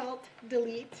 Control Salt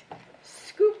Delete,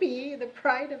 Scoopy, the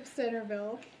pride of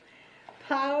Centerville,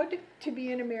 Proud to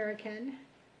be an American,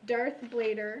 Darth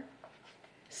Blader,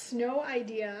 Snow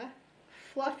Idea,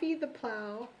 Fluffy the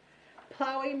Plow,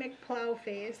 Plowy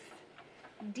McPlowface,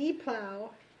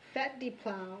 D-Plow, Fet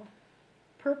D-Plow,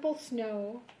 Purple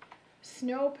Snow,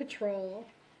 Snow Patrol,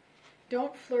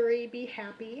 Don't Flurry, Be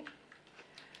Happy,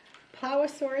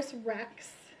 Plowosaurus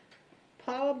Rex,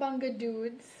 Plowabunga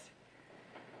Dudes,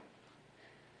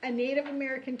 a Native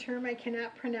American term I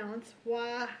cannot pronounce,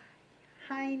 Wahine,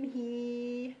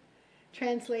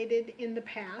 translated in the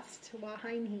past,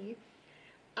 Wahine,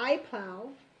 I Plow,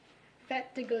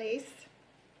 Fet de Glace,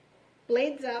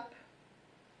 Blades Up,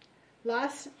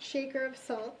 Lost Shaker of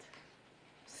Salt,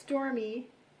 Stormy,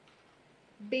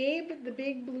 Babe the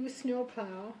Big Blue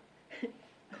Snowplow,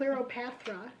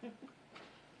 Cleopatra,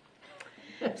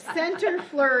 Center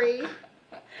Flurry,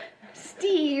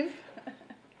 Steve,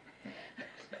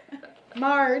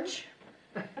 Marge,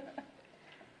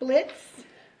 Blitz,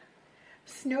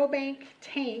 Snowbank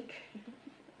Tank,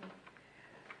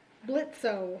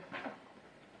 Blitzo.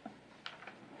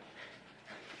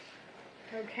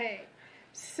 Okay,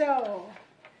 so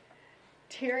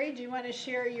Terry, do you want to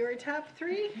share your top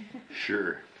three?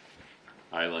 Sure.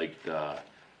 I liked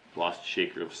Lost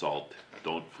Shaker of Salt,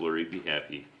 Don't Flurry, Be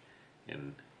Happy,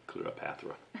 and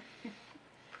Cleopatra.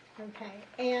 Okay,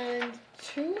 and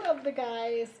two of the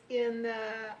guys in the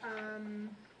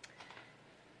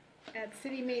at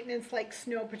City Maintenance like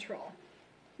Snow Patrol,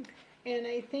 and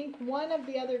I think one of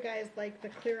the other guys like the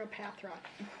Cleopatra.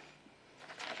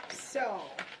 So,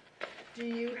 do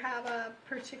you have a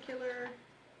particular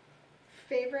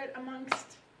favorite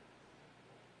amongst?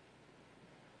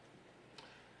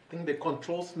 I think the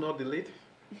Control Snow Delete.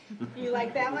 You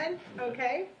like that one?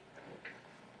 Okay.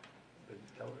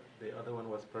 The other one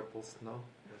was Purple Snow.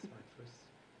 That's my first.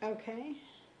 Okay.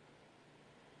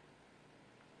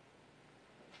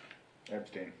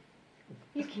 Abstain.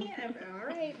 You can't. All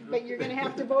right, but you're going to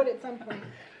have to vote at some point.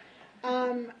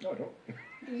 No, don't.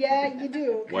 Yeah, you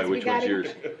do. 'Cause Why, which one's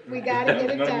yours? We got to get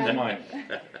it None of done. mine.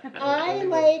 I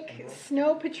like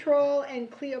Snow Patrol and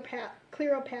Cleopatra.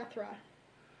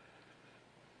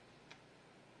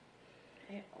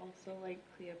 I also like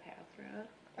Cleopatra.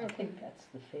 I Okay. think that's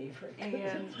the favorite. 'cause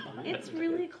And it's mine. it's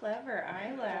really clever.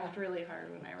 I laughed really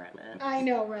hard when I read it. I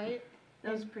know, right?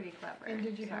 That was pretty clever. And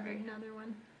did you have Sorry. another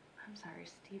one? I'm sorry,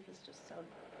 Steve is just so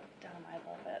dumb. I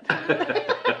love it.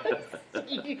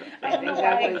 I don't know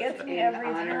why it gets me every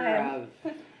honor time.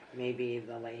 of maybe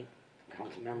the late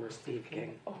Councilmember Steve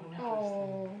King. Oh no.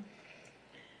 Oh.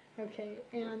 Okay,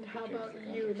 and how about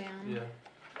you, ma'am? Yeah.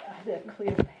 The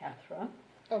Cleopatra.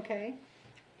 Okay.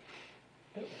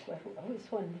 What was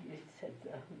one you said?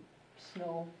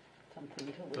 Snow something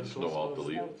delete. The Snow Alt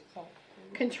Delete. Snow salt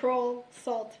delete. Control,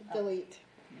 Salt, Delete.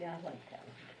 Yeah, I like that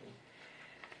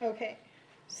one Okay,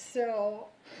 so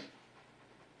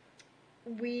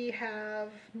we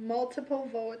have multiple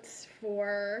votes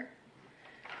for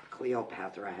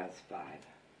Cleopatra has 5.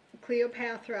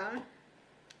 Cleopatra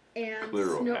and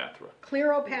Cleopatra.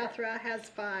 Cleopatra has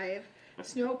 5.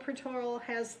 Snow Patrol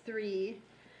has 3.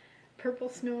 Purple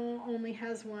Snow only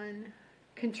has 1.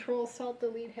 Control Salt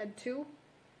Delete had 2.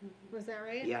 Was that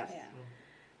right? Yes.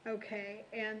 Yeah. Okay,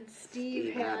 and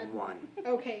Steve, Steve had 1.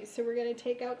 Okay, so we're going to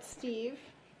take out Steve.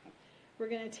 We're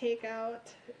going to take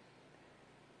out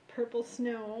Purple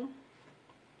Snow.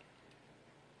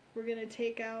 We're going to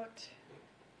take out,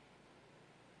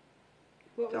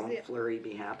 what was Don't it? Flurry,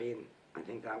 Be Happy. I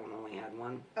think that one only had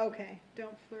 1. Okay,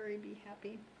 Don't Flurry, Be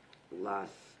Happy.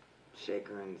 Lost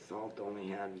Shaker and Salt only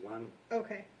had 1.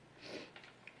 Okay.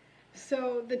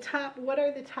 So the top, what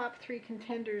are the top 3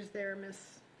 contenders there,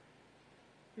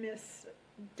 Miss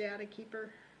Data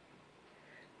Keeper?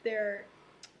 They're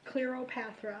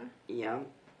Cleopatra. Yeah.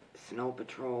 Snow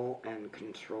Patrol and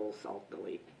Control Salt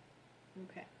Delete.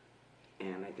 Okay.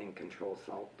 and I think Control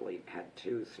Salt Bleak had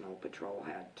 2, Snow Patrol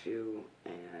had 2,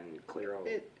 and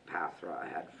Cleopatra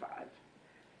had 5.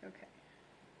 Okay.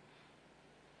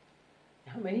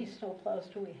 How many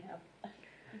snowplows do we have?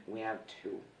 We have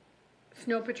 2.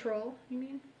 Snow Patrol, you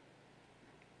mean?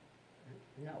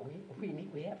 No,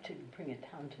 we have to bring it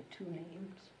down to 2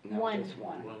 names. No, One. just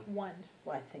 1. One.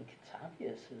 Well, I think it's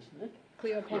obvious, isn't it?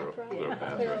 Cleopatra?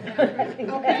 Cleopatra.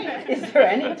 Cleopatra. Okay. Is there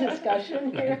any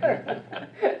discussion here?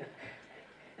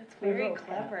 It's very Cleopatra.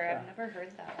 clever. I've never heard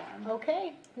that one.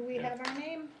 Okay, we have our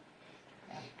name.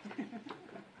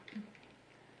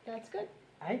 That's good.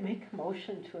 I make a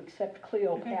motion to accept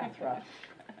Cleopatra.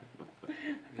 You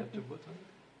have to vote on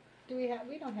it?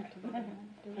 We don't have to vote on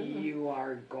it, do we? You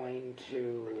are going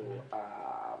to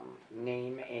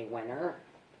name a winner,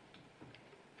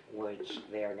 which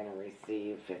they are going to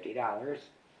receive $50.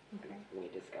 Okay. We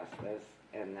discussed this,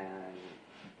 and then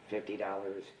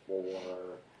 $50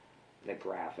 for the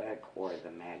graphic or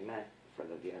the magnet for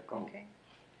the vehicle. Okay.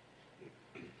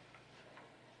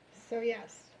 So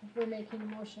yes, we're making a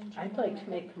motion. I'd like to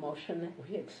make a motion that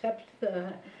we accept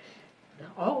the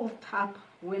all-top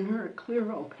winner,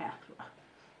 Cleopatra,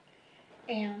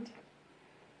 And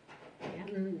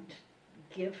and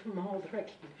give them all the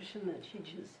recognition that she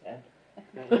just said.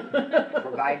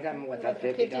 Provide them with a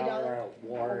 $50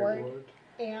 award. award.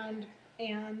 and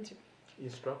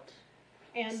Instruct.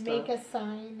 make a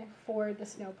sign for the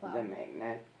snowplow. The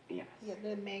magnet, yes. Yeah,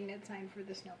 the magnet sign for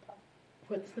the snowplow.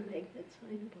 What's the magnet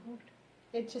sign about?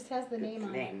 It just has the name Its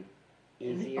on name. Oh,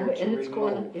 Easier to and it's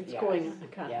going, remove, it's yes. going on the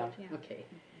Yeah. contract, Yeah. okay.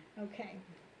 it. Okay,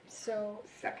 so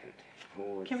Second.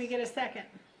 Who's- can we get a second?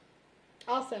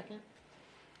 I'll second.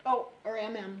 Oh, or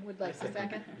MM would like a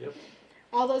second. Yep.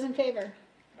 All those in favor?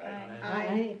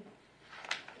 I,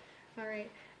 All right.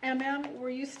 MM, were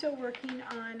you still working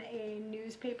on a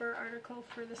newspaper article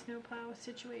for the snowplow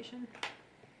situation?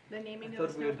 The I naming of thought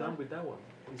the we were done snowplow? with that one.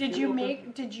 Is Did it you open?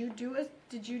 make, did you do it,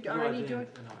 did you No, I already do didn't.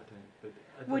 it? No, I didn't. But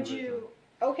I thought Would we were you,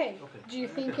 done. okay, Okay. do you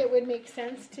think it would make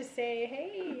sense to say,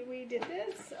 hey, we did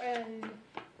this, and,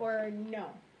 or no?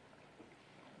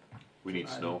 We need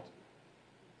snow.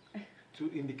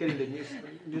 To indicate in the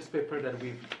newspaper that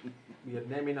we are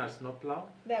naming our snowplow.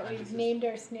 That and we've this is- named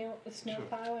our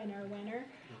snowplow and our winner?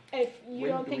 If you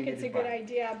When don't do think we it's a need it good by?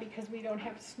 idea because we don't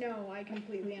have snow, I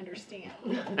completely understand.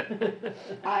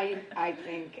 I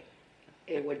think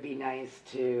it would be nice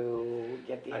to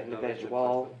get the Acknowledge the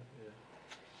individual, person,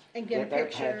 And get get a their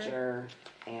picture. picture,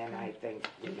 and I think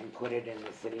we can put it in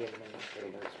the city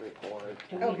administrator's report.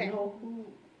 do we Okay. know who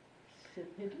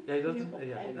submitted? Yeah, it doesn't,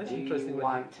 yeah, And that's Do you interesting. what-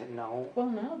 want to know? Well,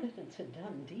 now that it's a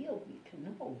done deal, we can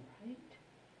know, right?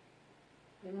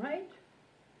 Right?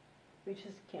 We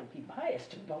just can't be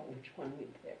biased about which one we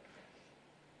pick.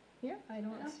 Yeah, I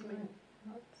don't That's see. fine.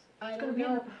 I It's don't gonna be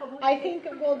in know. the public I think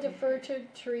paper. we'll defer to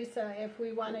Teresa if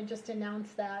we want to just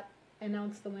announce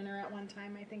the winner at one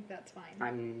time. I think that's fine.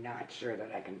 I'm not sure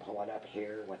that I can pull it up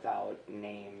here without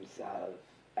names of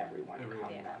everyone Everyone.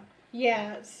 coming up.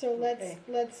 Yeah, so Okay.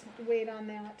 let's wait on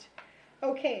that.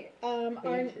 Okay,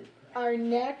 Painted. our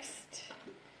next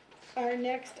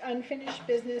unfinished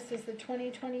business is the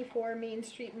 2024 Main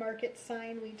Street Market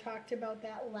sign. We talked about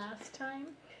that last time,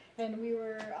 and we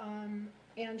were,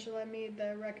 Angela made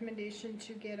the recommendation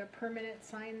to get a permanent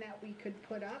sign that we could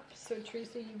put up. So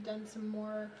Teresa, you've done some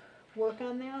more work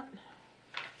on that?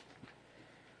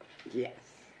 Yes.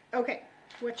 Okay,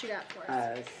 what you got for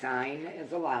us? A sign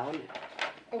is allowed,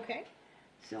 Okay,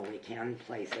 so we can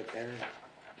place it there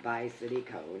by city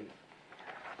code.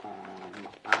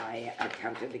 I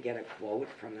attempted to get a quote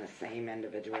from the same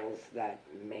individuals that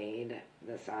made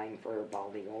the sign for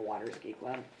Bald Eagle Water Ski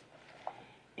Club,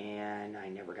 and I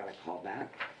never got a call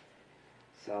back.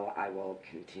 So I will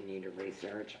continue to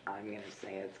research. I'm gonna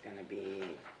say it's gonna be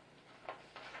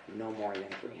no more than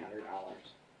 $300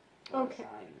 for a Okay.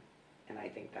 sign, and I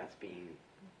think that's being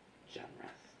generous.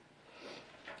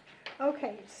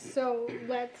 okay, so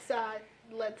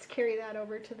let's carry that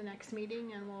over to the next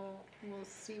meeting and we'll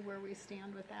see where we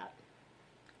stand with that.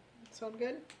 Sound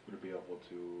good? Would it be helpful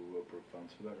to approve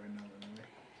funds for that right now? Anyway?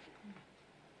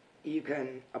 You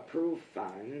can approve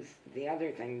funds. The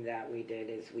other thing that we did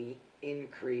is we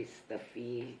increased the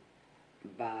fee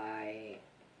by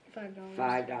 $5.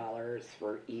 $5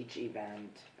 for each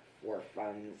event for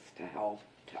funds to help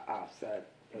to offset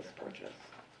this purchase.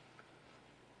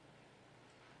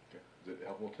 Okay. Is it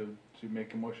helpful to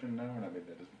make a motion now? And I mean, that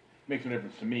doesn't makes no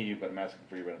difference to me, but I'm asking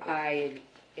for your benefit.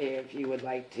 If you would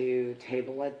like to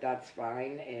table it, that's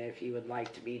fine. If you would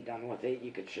like to be done with it,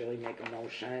 you could surely make a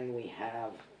motion. We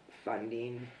have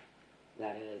funding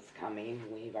that is coming.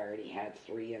 We've already had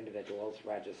 3 individuals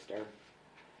register.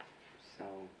 So,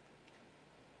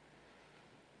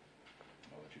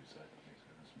 I'll let you decide. Thanks,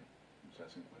 that's me. Just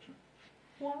asking a question.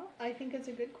 Well, I think it's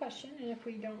a good question, and if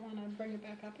we don't want to bring it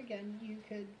back up again, you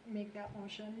could make that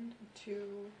motion to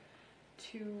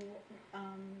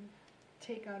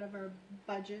take out of our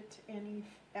budget any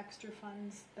extra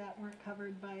funds that weren't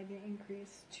covered by the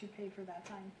increase to pay for that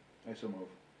time. I so move.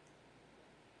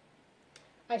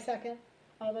 I second.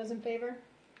 All those in favor?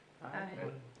 Aye.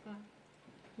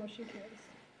 Motion carries.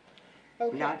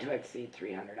 Okay. not to exceed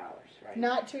 $300, right?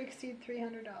 Not to exceed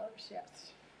 $300,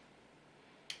 yes.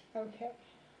 Okay.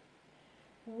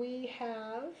 We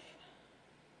have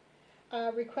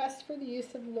a request for the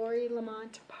use of Lori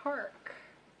Lamont Park.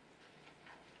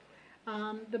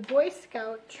 The Boy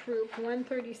Scout Troop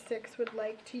 136 would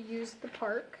like to use the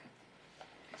park.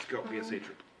 Scout BSA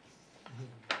troop.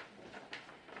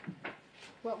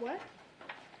 What?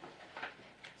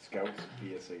 Scouts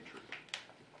BSA troop.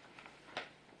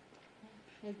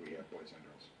 We have boys and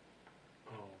girls.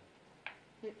 Oh.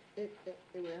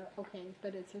 Okay,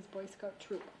 but it says Boy Scout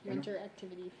Troop, winter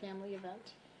activity, family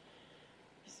event.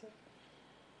 So,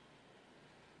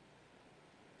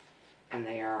 And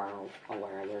they are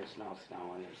aware there's no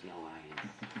snow and there's no ice.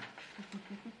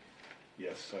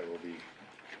 Yes, I will be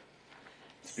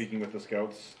speaking with the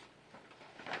scouts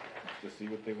to see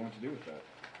what they want to do with that.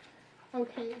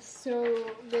 okay, so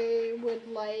they would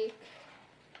like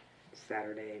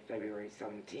Saturday, February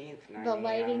 17th, 9 the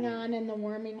lighting a.m. on and the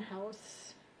warming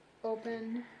house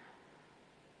open.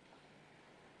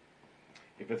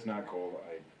 If it's not cold,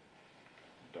 I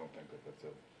don't think that that's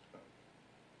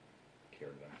a care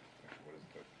to them. Actually, what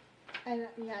is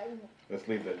it? And yeah, Let's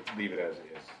leave it as is.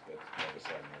 That's more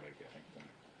beside my lake, I think.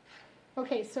 Then.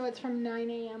 okay, so it's from 9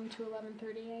 a.m. to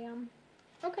 11:30 a.m.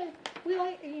 Okay, we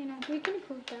can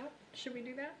approve that. Should we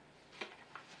do that?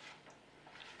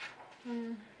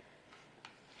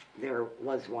 There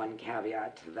was one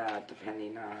caveat to that,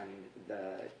 depending on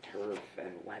the turf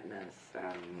and wetness,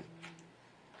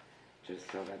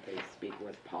 just so that they speak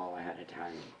with Paul ahead of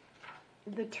time.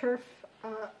 The turf,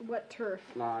 what turf?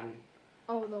 Lawn,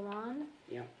 Oh, the lawn?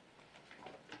 yep.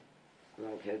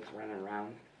 Little kids running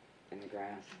around in the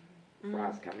grass,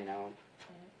 frost coming out.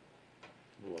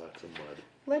 Lots of mud.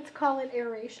 Let's call it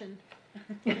aeration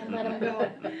and let them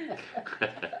go.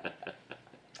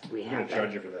 We I'm going had to charge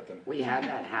that, you for that then. we had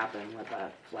that happen with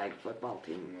a flag football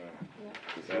team.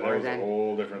 It's That more was a than,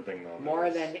 whole different thing though. more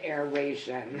than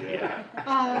aeration. Yeah.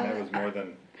 And that was more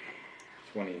than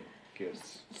 20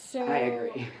 kids. So I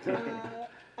agree.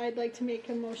 I'd like to make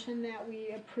a motion that we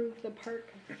approve the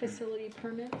park facility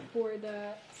permit for the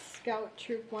Scout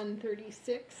Troop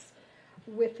 136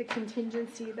 with the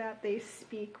contingency that they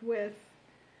speak with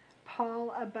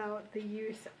Paul about the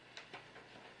use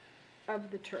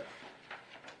of the turf.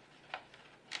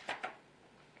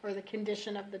 Or the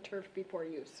condition of the turf before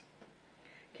use.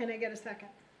 Can I get a second?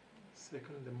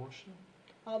 Second the motion.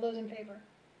 All those in favor?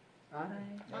 Aye.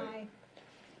 Aye.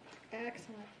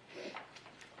 Excellent.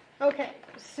 Okay,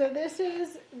 so this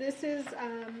is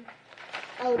an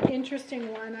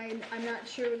interesting one. I'm not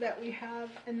sure that we have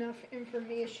enough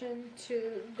information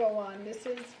to go on. This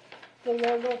is the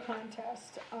logo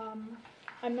contest.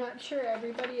 I'm not sure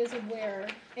everybody is aware,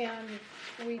 and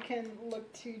we can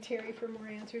look to Terry for more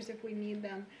answers if we need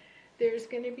them. There's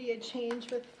going to be a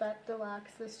change with Fête de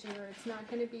Lacs this year. It's not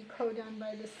going to be co-done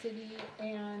by the city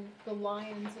and the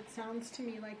Lions. It sounds to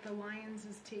me like the Lions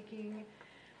is taking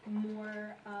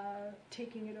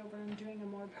it over and doing a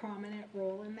more prominent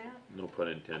role in that. No pun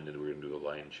intended, we're going to do the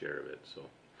lion's share of it, so.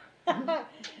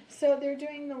 So they're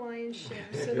doing the lion's share.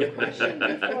 So the question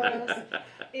before us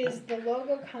is the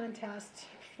logo contest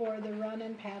for the Run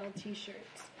and Paddle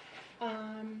t-shirts.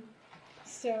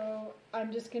 So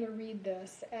I'm just going to read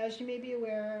this. As you may be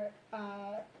aware,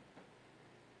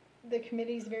 the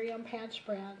committee's very own Patch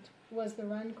Brandt was the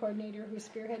run coordinator who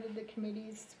spearheaded the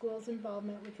committee's school's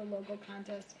involvement with the logo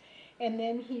contest, and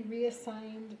then he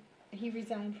resigned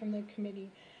from the committee.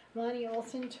 Lonnie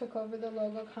Olson took over the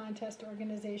logo contest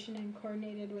organization and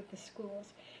coordinated with the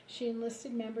schools. She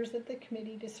enlisted members of the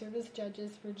committee to serve as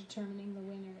judges for determining the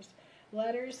winners.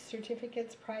 Letters,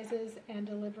 certificates, prizes, and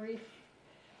delivery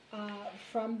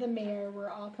from the mayor were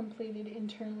all completed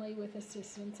internally with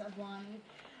assistance of Lonnie.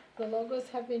 The logos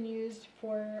have been used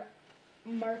for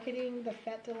marketing the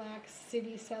Fête de Lacs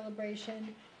city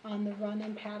celebration on the Run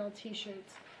and Paddle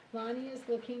t-shirts. Lonnie is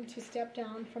looking to step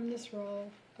down from this role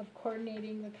of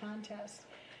coordinating the contest.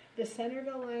 The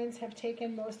Centerville Lions have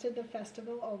taken most of the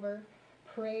festival over,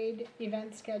 parade,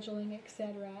 event scheduling,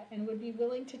 etc., and would be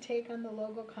willing to take on the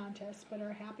logo contest, but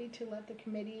are happy to let the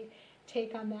committee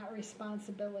take on that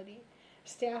responsibility.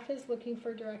 Staff is looking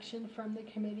for direction from the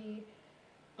committee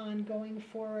on going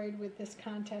forward with this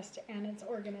contest and its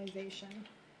organization.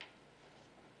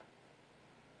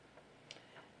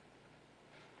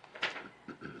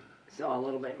 So a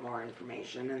little bit more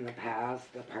information. In the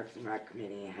past, the Parks and Rec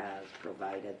Committee has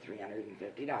provided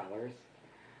 $350,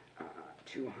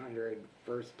 200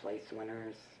 first place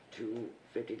winners, two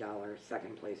 $50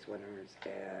 second place winners,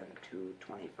 and two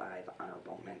 25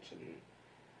 honorable mention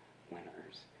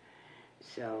winners.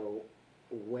 So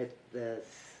with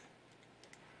this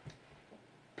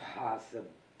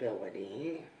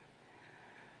possibility,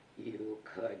 you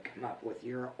could come up with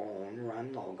your own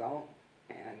run logo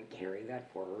and carry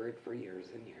that forward for years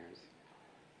and years.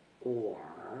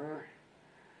 Or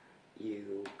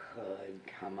you could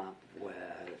come up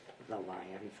with, the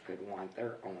Lions could want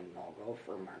their own logo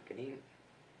for marketing,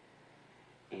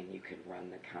 and you could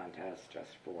run the contest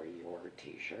just for your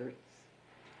t-shirts.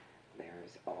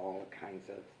 There's all kinds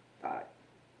of thought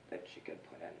that you could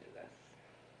put into this.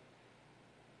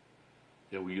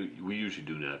 Yeah, we usually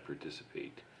do not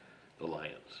participate. The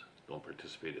Lions don't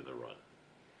participate in the run.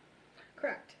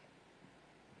 Correct.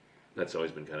 That's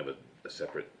always been kind of a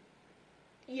separate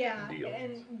Yeah, deal.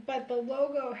 But the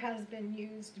logo has been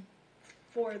used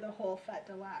for the whole Fête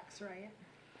de Lacs, right?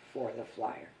 For the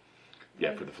flyer.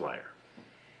 Yeah, for the flyer.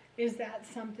 Is that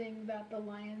something that the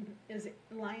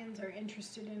Lions are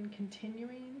interested in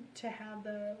continuing to have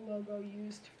the logo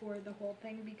used for the whole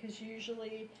thing? Because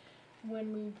usually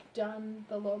when we've done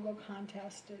the logo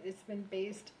contest, it's been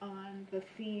based on the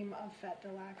theme of Fête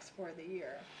de Lacs for the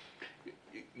year.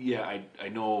 Yeah, I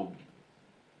know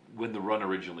when the run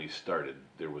originally started,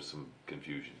 there was some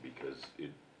confusion because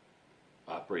it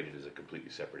operated as a completely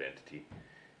separate entity.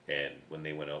 And when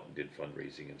they went out and did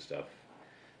fundraising and stuff,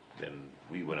 then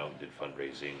we went out and did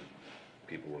fundraising.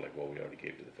 People were like, well, we already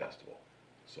gave to the festival.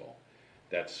 So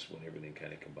that's when everything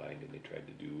kind of combined and they tried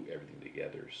to do everything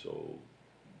together. So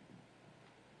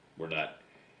we're not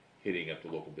hitting up the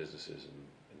local businesses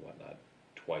and whatnot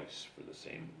twice for the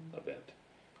same event.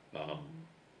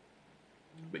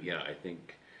 But yeah, I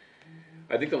think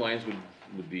the Lions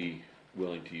would be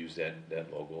willing to use that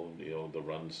logo. You know, the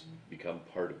runs become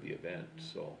part of the event.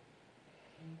 So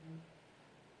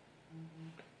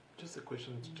Just a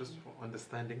question, just for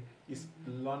understanding. Is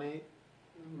Lonnie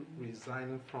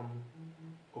resigning from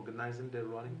organizing the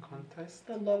running contest?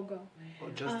 The logo. Or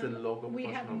just the logo We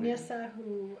portion have of it? Nissa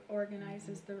who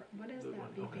organizes what is The that one,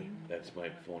 beeping? okay. that's my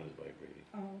phone is vibrating.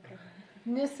 Oh, okay.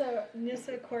 Nissa That's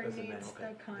the name, coordinates okay.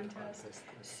 the contest. contest.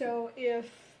 So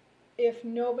if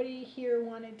nobody here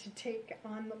wanted to take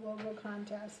on the logo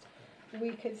contest,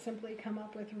 we could simply come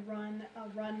up with a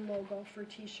run logo for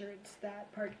T-shirts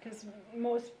that part, because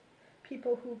most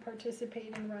people who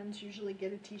participate in runs usually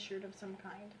get a T-shirt of some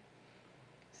kind.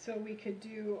 So we could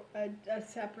do a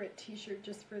separate T-shirt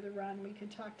just for the run. We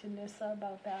could talk to Nissa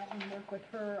about that and work with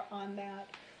her on that.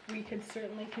 We could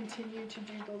certainly continue to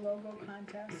do the logo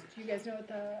contest. Do you guys know what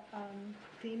the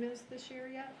theme is this year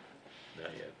yet?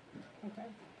 Not yet. Okay.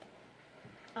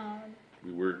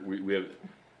 We have,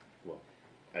 well,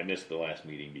 I missed the last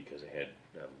meeting because I had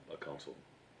a council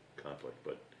conflict,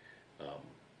 but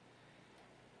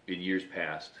in years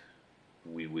past,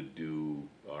 we would do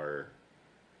our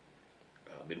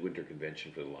midwinter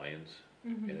convention for the Lions,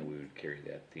 and then we would carry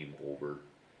that theme over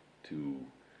to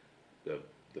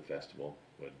the festival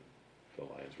when the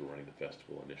Lions were running the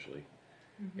festival initially.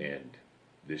 And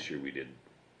this year we did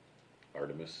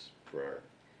Artemis for our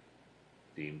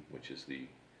theme, which is the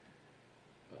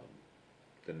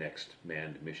next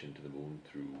manned mission to the moon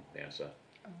through NASA.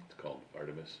 It's called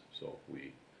Artemis. So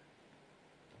we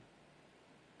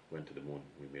went to the moon.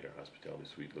 We made our hospitality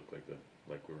suite look like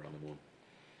we were on the moon.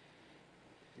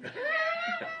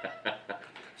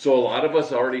 So a lot of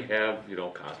us already have,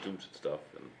 costumes and stuff,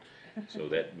 and so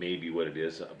that may be what it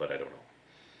is, but I don't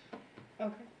know.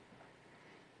 Okay.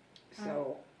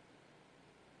 So,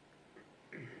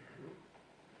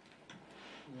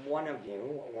 one of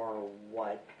you, or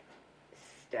what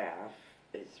staff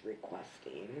is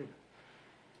requesting,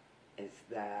 is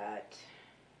that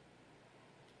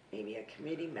maybe a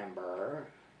committee member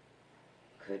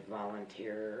could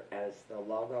volunteer as the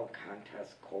logo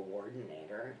contest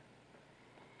coordinator.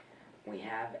 We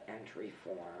have entry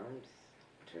forms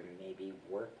to maybe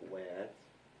work with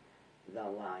the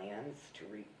Lions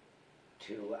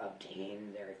to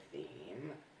obtain their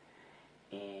theme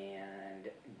and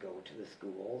go to the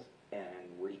schools and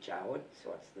reach out.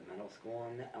 So it's the middle school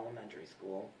and the elementary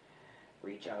school.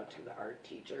 Reach out to the art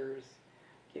teachers,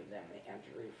 give them the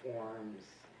entry forms.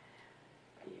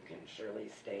 You can surely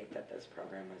state that this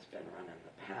program has been run in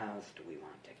the past. We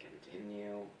want to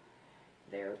continue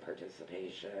their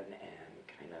participation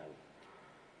and kind of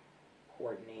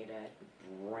coordinate it,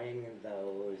 bring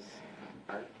those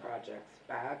art projects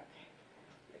back.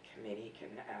 The committee can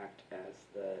act as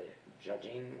the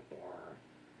judging, or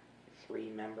 3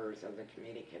 members of the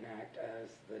committee can act as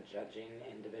the judging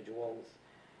individuals.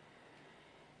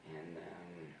 And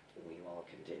then we will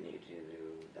continue to do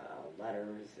the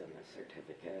letters and the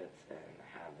certificates and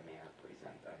have the mayor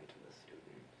present them to the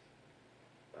students.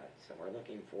 But so we're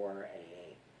looking for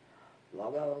a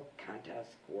logo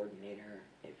contest coordinator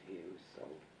if you so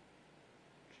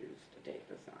choose to take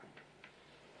this on.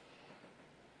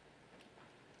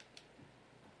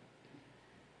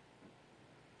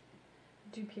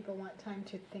 Do people want time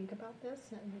to think about this?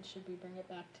 And should we bring it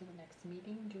back to the next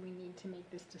meeting? Do we need to make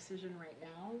this decision right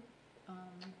now?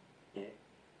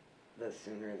 The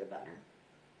sooner the better.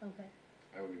 Okay.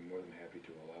 I would be more than happy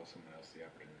to allow someone else the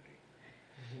opportunity.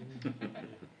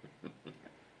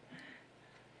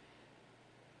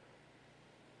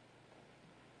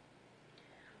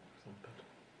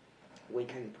 We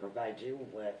can provide you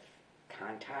with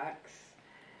contacts,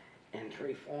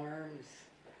 entry forms,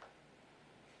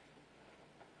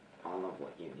 all of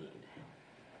what you need.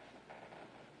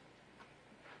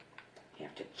 You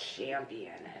have to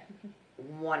champion it.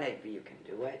 One of you can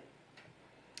do it.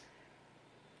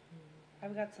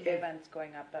 I've got some If- events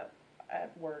going up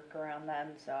at work around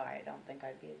then, so I don't think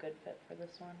I'd be a good fit for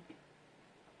this one.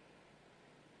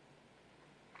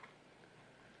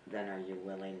 Then are you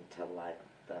willing to let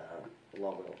the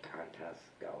logo contest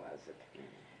go as a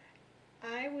community?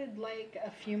 I would like a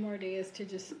few more days to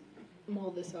just mull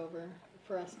this over,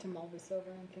 for us to mull this over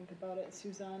and think about it.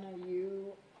 Suzanne, are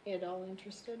you at all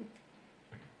interested?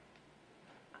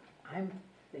 I'm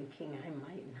thinking I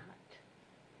might not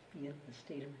be in the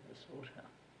state of Minnesota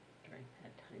during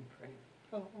that time frame.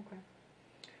 Oh, okay.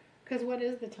 Because what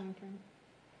is the time frame?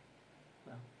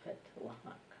 Well, at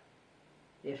Tillamook.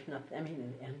 If not, I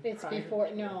mean, and It's prior before,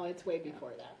 to no, that. it's way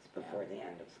before that. It's before the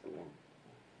end of school.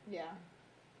 Yeah.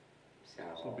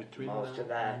 So between most now of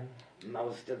that, and-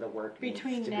 most of the work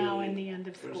Between needs to now be, and the end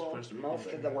of school. First week most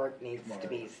of the work needs to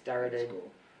be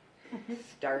Tomorrow.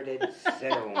 started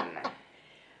soon.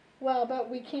 Well, but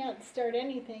we can't start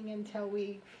anything until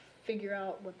we figure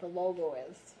out what the logo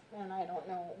is. And I don't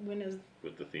know, when is,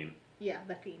 With the theme, yeah,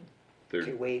 the theme. 2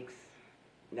 third weeks,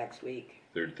 next week.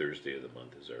 Thursday of the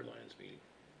month is our Lions meeting.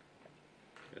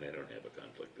 And I don't have a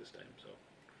conflict this time, so.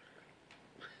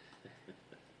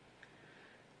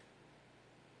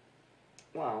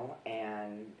 Well,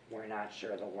 and we're not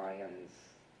sure the Lions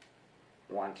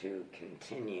want to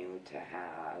continue to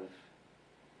have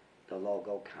the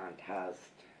logo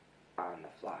contest on the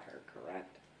flyer,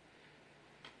 correct?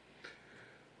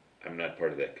 I'm not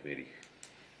part of that committee.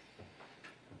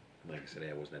 Like I said,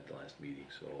 I wasn't at the last meeting,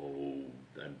 so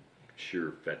I'm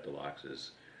sure Fetalox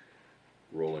is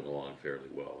rolling along fairly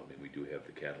well. I mean, we do have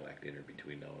the Cadillac dinner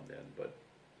between now and then, but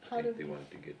How I think did they we-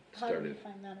 wanted to get How did we started.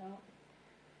 find that out?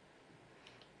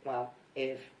 Well,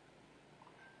 if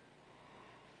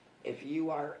you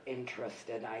are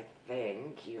interested, I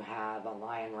think you have a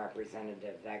Lion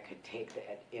representative that could take the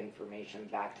information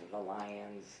back to the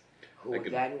Lions, who I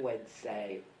could- then would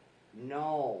say,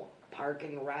 no, Park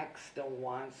and Rec still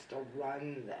wants to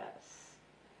run this.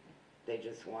 They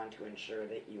just want to ensure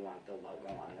that you want the logo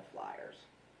on the flyers.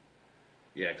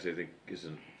 Yeah, because I think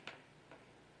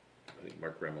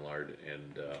Mark Remillard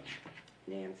and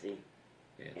Nancy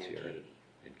and Nancy are, Katie.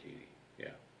 and Katie,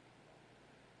 yeah.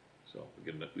 So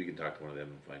we can talk to one of them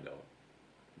and find out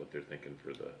what they're thinking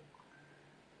for that.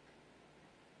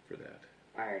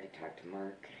 I already talked to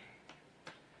Mark,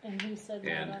 And he said that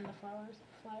And- on the flyers?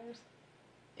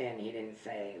 and he didn't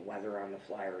say whether on the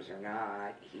flyers or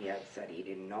not. He had said he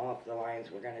didn't know if the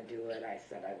Lions were going to do it. I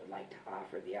said I would like to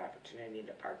offer the opportunity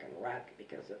to Park and Rec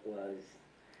because it was.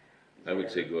 I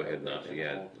would say their go ahead now,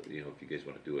 yeah, original. if you guys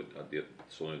want to do it, the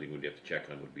only thing we'd have to check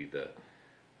on would be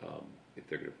if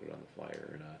they're gonna put it on the flyer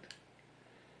or not.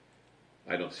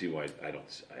 I don't see why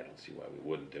we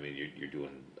wouldn't. I mean, you're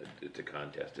doing, it's a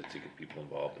contest, it's to get people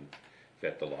involved and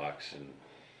vet the locks and,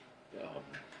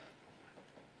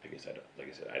 like I said,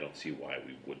 I don't see why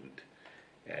we wouldn't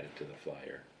add it to the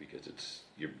flyer, because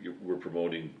we're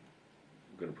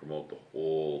gonna promote the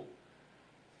whole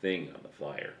thing on the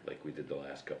flyer, like we did the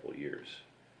last couple of years,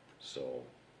 so.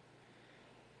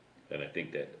 And I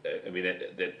think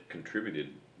that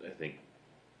contributed, I think,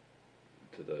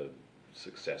 to the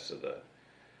success of the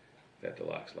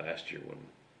Fetalox last year, when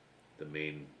the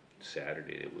main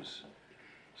Saturday, it was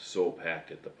so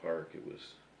packed at the park, it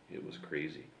was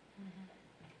crazy.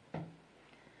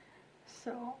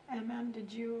 So, MM,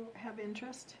 did you have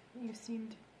interest? You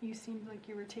seemed like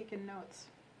you were taking notes.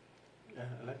 Yeah,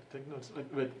 I like to take notes.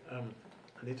 But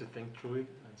I need to think through it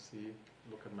and see,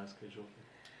 look at my schedule.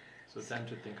 So time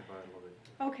to think about it a little bit.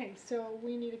 Okay, so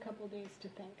we need a couple days to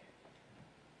think.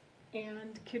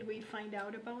 And could we find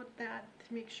out about that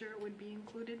to make sure it would be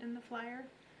included in the flyer?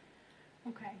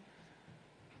 Okay.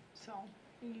 So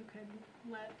you could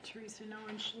let Teresa know,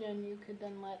 and you could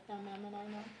then let MM and I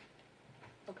know.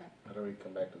 Okay. How do we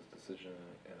come back to this decision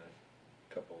in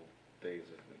a couple days?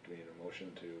 Do we need a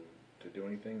motion to do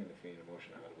anything? And if we need a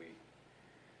motion, how do we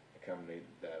accommodate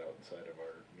that outside of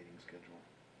our meeting schedule?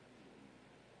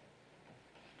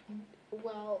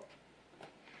 Well,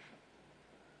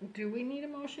 do we need a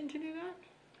motion to do that?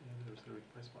 Yeah, there's a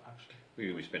request for action. We're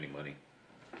gonna be spending money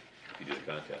if you do the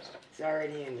contest. It's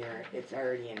already in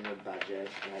your budget,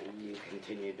 and you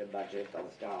continue to budget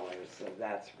those dollars, so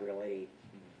that's really,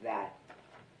 that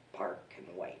part can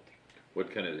wait.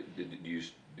 What kind of, do you,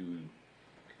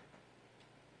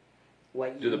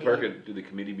 What do you do the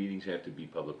committee meetings have to be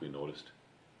publicly noticed?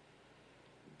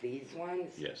 These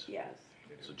ones? Yes. Yes.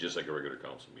 So just like a regular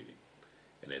council meeting?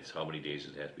 And it's how many days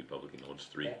it has to be publicly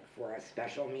noticed? 3? For a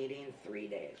special meeting, 3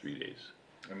 days. 3 days.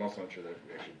 I'm also not sure that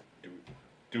we actually,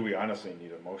 do we honestly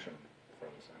need a motion for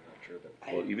this? I'm not sure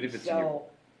that. Well, even if it's in your-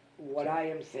 So, what I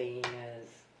am saying is,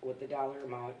 with the dollar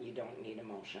amount, you don't need a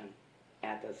motion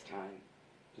at this time.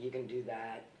 You can do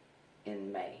that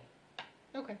in May,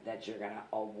 Okay. that you're gonna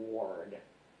award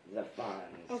the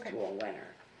funds Okay. to a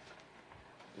winner.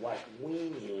 What we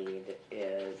need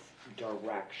is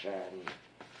direction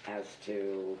as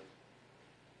to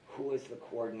who is the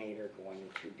coordinator going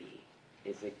to be.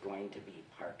 Is it going to be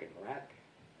Park and Rec?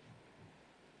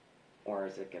 Or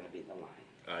is it gonna be the Lions?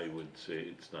 I would say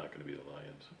it's not gonna be the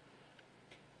Lions.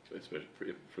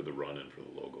 Especially for the run and for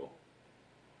the logo.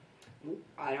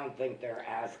 I don't think they're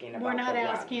asking about We're not the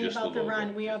run. asking Just about the the run,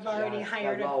 logo. we have already Just the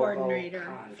hired a logo coordinator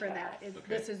for that. contest. Okay.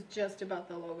 This is just about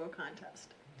the logo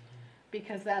contest.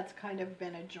 Because that's kind of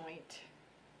been a joint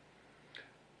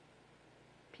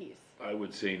piece. I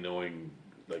would say knowing,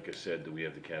 like I said, that we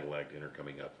have the Cadillac dinner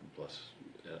coming up, and plus,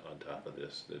 on top of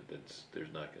this,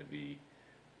 there's not gonna be,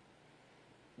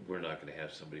 we're not gonna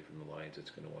have somebody from the Lions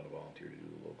that's gonna wanna volunteer to do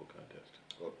the logo contest.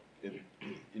 Well,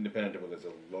 independent of whether it's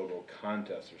a logo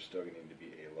contest, there's still going to need to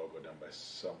be a logo done by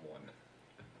someone.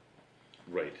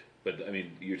 Right, but I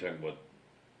mean, you're talking about,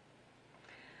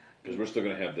 because we're still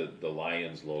gonna have the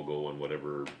Lions logo and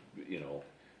whatever,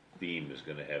 theme is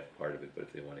gonna have part of it, but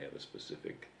if they wanna have a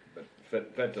specific, But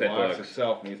Fet Fet Deluxe Deluxe.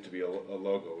 itself needs to be a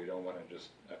logo. We don't want to just,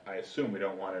 I assume we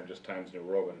don't want to just Times New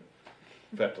Roman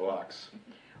Fet Deluxe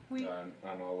We, on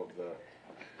all of the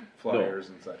flyers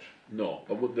and such. no,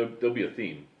 but there'll be a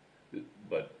theme,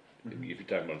 but if you're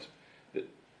talking about,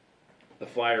 the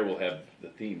flyer will have the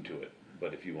theme to it,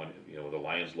 but if you want, the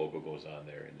Lions logo goes on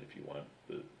there, and if you want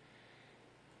the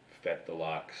Fet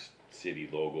Deluxe city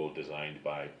logo designed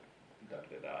by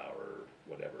da-da-da or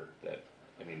whatever,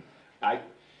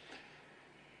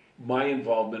 my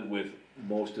involvement with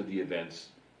most of the events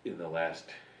in the last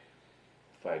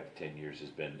 5 to 10 years has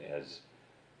been as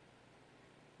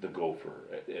the gopher,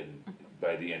 and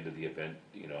by the end of the event,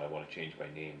 I want to change my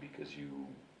name because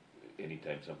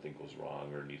anytime something goes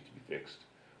wrong or needs to be fixed,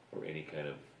 or any kind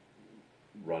of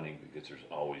running, because there's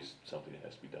always something that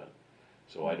has to be done.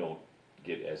 So I don't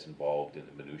get as involved in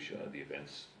the minutia of the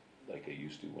events like I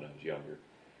used to when I was younger.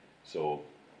 So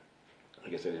I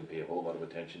guess I didn't pay a whole lot of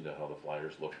attention to how the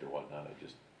flyers looked or whatnot.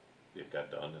 It got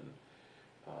done,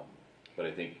 and but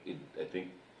I think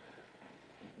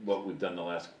what we've done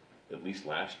at least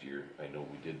last year, I know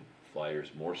we did flyers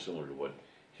more similar to what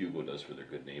Hugo does for their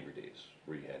Good Neighbor Days,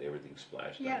 where you had everything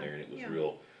splashed Yeah, on there, and it was yeah.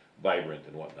 real vibrant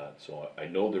and whatnot. So I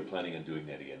know they're planning on doing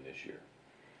that again this year.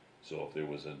 So if there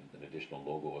was an additional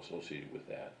logo associated with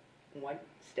that, What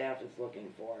staff is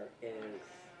looking for is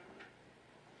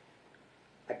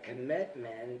a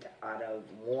commitment out of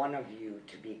one of you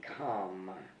to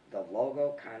become the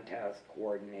logo contest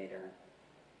coordinator,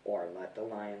 or let the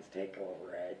Lions take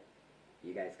over it.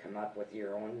 You guys come up with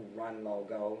your own run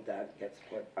logo that gets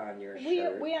put on your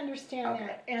shirt. we understand Okay.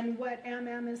 that, and what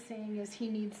MM is saying is he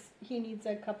needs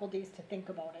a couple days to think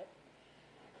about it.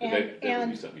 but And, that would be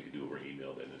and something you could do over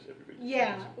email then, as everybody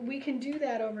yeah, says. we can do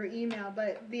that over email,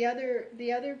 but the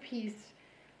other piece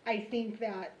I think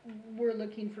that we're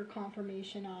looking for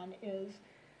confirmation on is,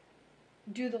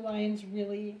 do the Lions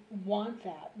really want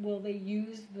that? Will they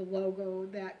use the logo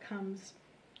that comes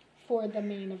for the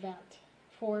main event,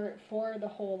 for the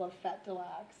whole of Fet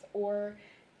Deluxe, or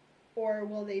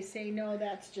will they say, no,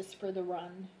 that's just for the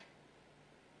run?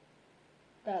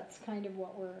 That's kind of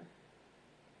what we're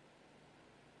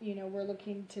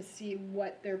looking to see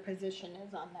what their position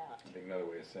is on that. I think another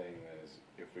way of saying that is,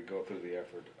 if we go through the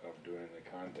effort of doing the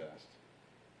contest,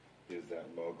 is that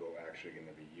logo actually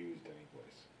gonna be used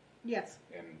anyplace? Yes.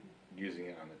 And using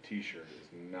it on the t-shirt is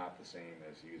not the same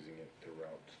as using it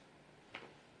throughout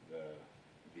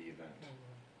the event.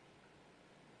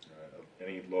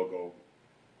 Any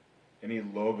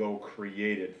logo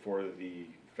created for the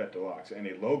Fête de Lux,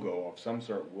 any logo of some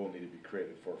sort will need to be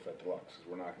created for Fête de Lux, because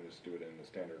we're not gonna just do it in the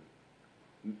standard.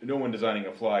 No one designing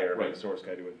a flyer of any Right. sort is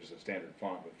gonna do it in just a standard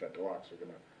font with Fête de Lux. We're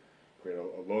gonna create a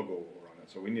logo around it.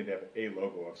 So we need to have a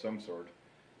logo of some sort,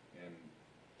 and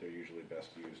they're usually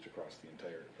best used across the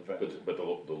entire event. But the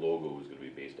logo is gonna be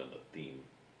based on the theme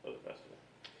of the festival.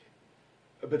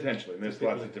 Potentially, and there's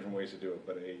lots of different ways to do it,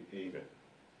 but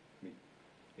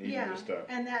Yeah, just,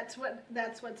 and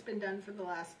that's what's been done for the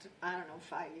last, I don't know,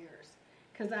 5 years.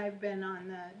 Because I've been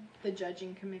on the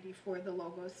judging committee for the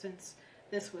logo since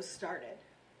this was started.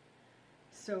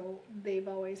 So they've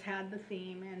always had the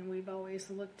theme, and we've always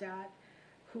looked at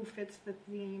who fits the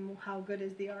theme, how good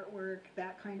is the artwork,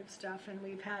 that kind of stuff. And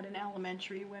we've had an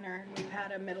elementary winner, and we've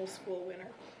had a middle school winner.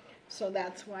 So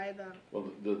that's why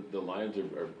Well, the Lions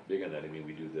are big on that. I mean,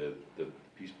 we do the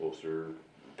peace poster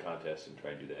contest and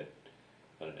try and do that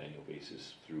on an annual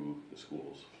basis through the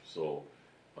schools. So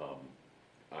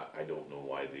I don't know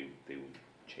why they would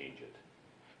change it.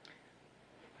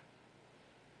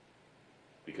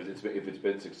 Because if it's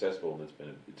been successful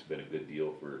and it's been a good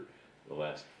deal for the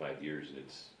last 5 years, and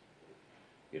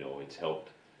it's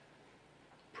helped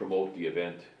promote the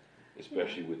event,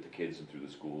 especially with the kids and through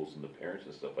the schools and the parents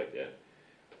and stuff like that.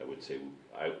 I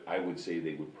would say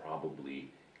they would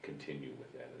probably continue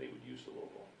with that, and they would use the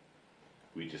logo.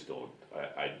 We just don't.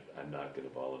 I'm not going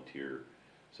to volunteer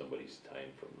somebody's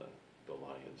time from the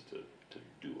Lions to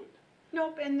do it.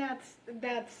 Nope, and that's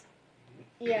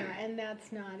yeah, and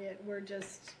that's not it. We're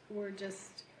just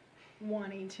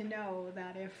wanting to know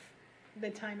that if the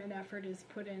time and effort is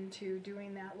put into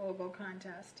doing that logo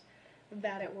contest,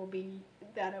 that it will be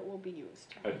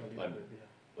used.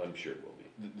 I'm sure it will be.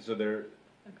 So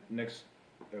next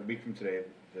a week from today,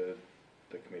 the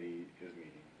committee is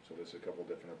meeting. So there's a couple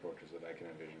different approaches that I can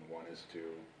envision. One is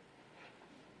to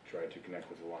try to connect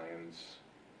with the Lions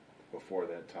before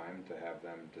that time to have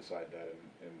them decide that,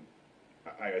 and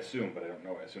I assume, but I don't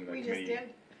know. I assume that We committee. just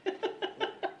did.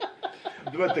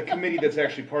 But the committee that's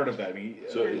actually part of that. I mean,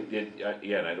 So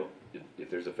and I don't. If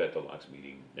there's a Fête de Lux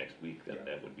meeting next week, then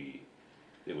that would be.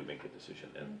 They would make a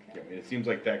decision then. Okay. I mean, it seems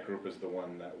like that group is the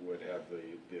one that would have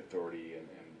the authority and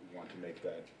want to make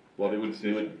that. Well, they would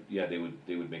decision. they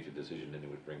would make the decision, and they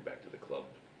would bring back to the club.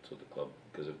 So the club,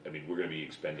 because I mean, we're going to be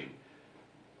expending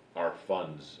our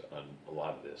funds on a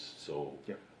lot of this, so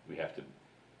we have to.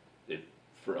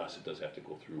 For us, it does have to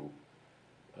go through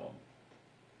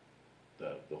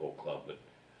the whole club. But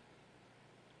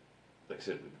like I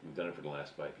said, we've done it for the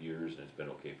last 5 years, and it's been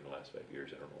okay for the last 5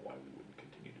 years. I don't know why we wouldn't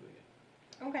continue doing it.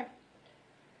 Okay.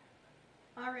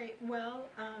 All right. Well,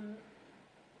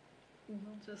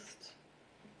 we'll just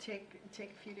take a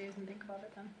few days and think about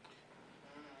it then.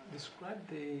 Describe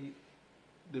the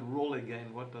role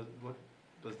again. What does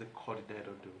the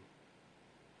coordinator do?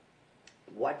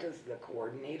 What does the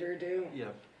coordinator do?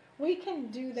 Yeah. We can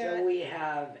do that. So we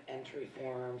have entry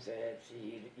forms.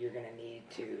 You're going to need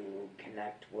to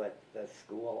connect with the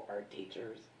school art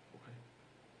teachers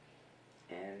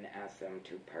and ask them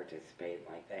to participate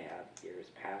like they have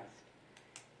years past.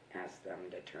 Ask them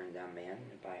to turn them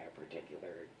in by a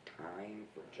particular time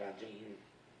for judging.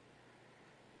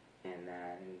 And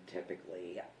then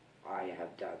typically I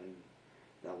have done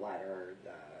the letter,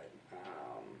 the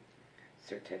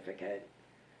certificate,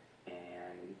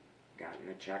 and gotten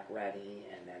the check ready,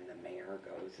 and then the mayor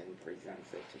goes and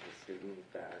presents it to the student,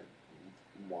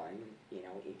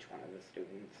 each one of the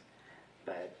students.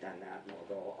 But then that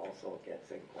logo also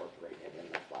gets incorporated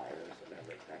in the flyers and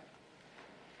everything.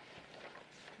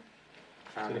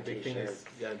 So the big thing is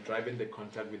driving the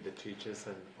contact with the teachers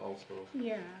and also.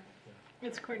 Yeah.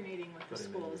 It's coordinating with the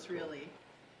schools, really.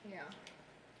 Yeah.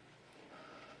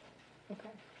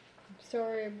 Okay. So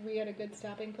are we at a good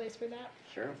stopping place for that?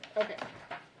 Sure. Okay.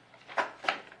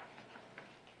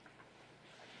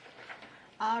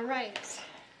 All right.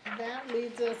 That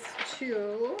leads us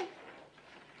to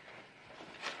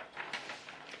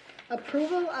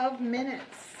approval of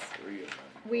minutes.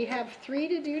 We have 3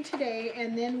 to do today,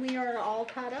 and then we are all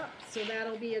caught up. So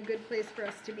that'll be a good place for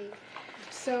us to be.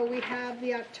 So we have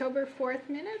the October 4th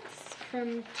minutes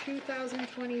from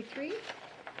 2023.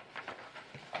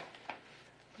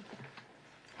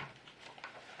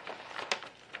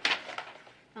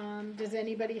 Does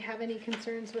anybody have any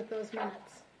concerns with those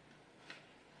minutes?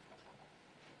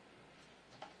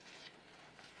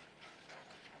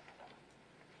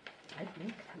 I'd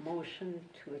make a motion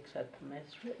to accept them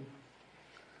as written.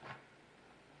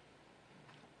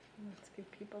 Let's give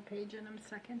people Paige and a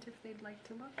second if they'd like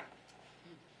to look.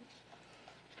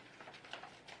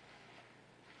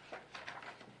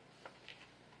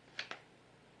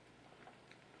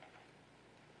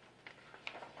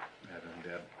 I have nothing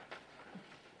to add.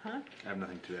 Huh? I have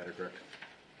nothing to add or correct.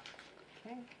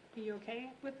 Okay. Are you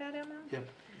okay with that, Emma? Yep.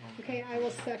 Okay, I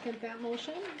will second that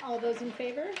motion. All those in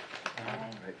favor?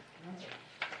 Right.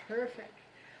 Perfect.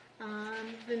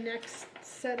 The next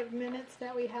set of minutes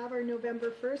that we have are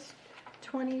November 1st,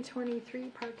 2023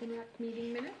 Park and Rec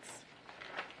meeting minutes.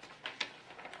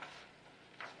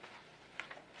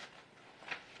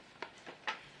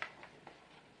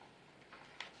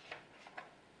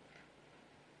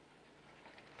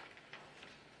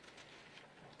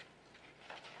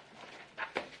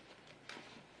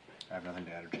 I have nothing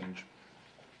to add or change.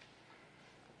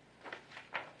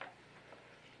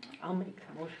 I'll make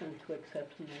the motion to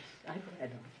accept them as, I've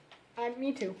read them.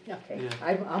 Me too. Okay,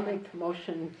 Yeah. I'll make the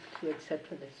motion to accept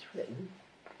them as written.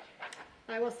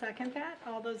 I will second that.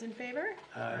 All those in favor?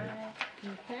 Aye.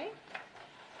 Okay.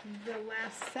 The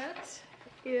last set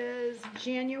is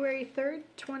January 3rd,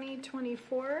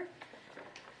 2024,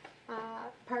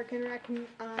 Park and Rec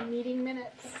meeting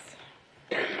minutes.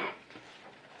 I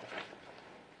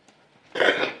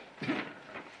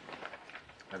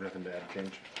have nothing to add or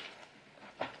change.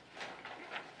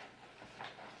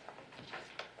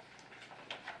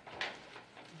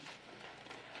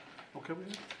 Okay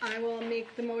with it? I will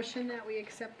make the motion that we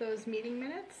accept those meeting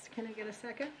minutes. Can I get a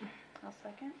second? I'll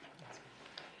second.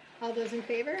 All those in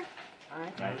favor?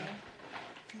 Aye.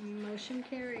 Motion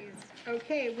carries.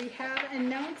 Okay, we have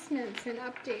announcements and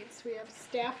updates. We have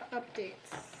staff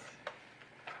updates.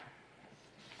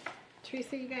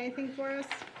 Teresa, you got anything for us?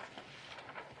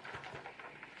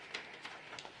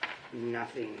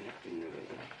 Nothing new.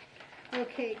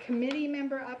 Okay, committee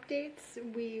member updates.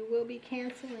 We will be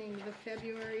canceling the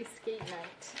February skate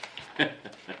night.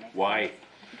 Why?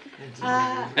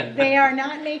 They are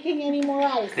not making any more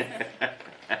ice. Make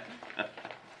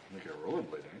it a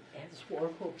rollerblade, right? Has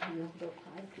Warble been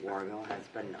notified? Warville has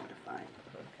been notified.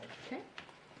 Okay.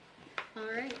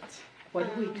 All right.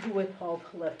 What do we do with all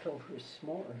the leftover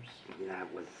s'mores?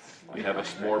 That was We have a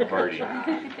s'more party.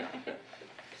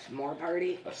 s'more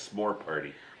party. A s'more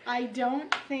party. I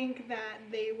don't think that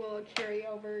they will carry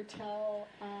over till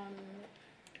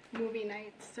movie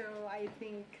night, so I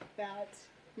think that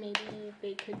maybe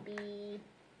they could be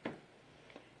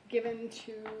given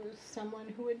to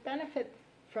someone who would benefit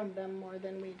from them more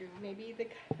than we do. Maybe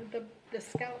the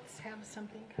scouts have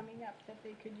something coming up that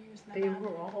they could use them They on.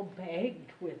 were all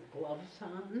bagged with gloves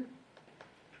on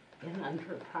and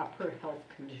under proper health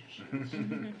conditions.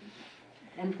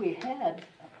 And we had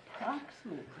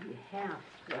approximately half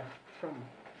left from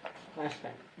last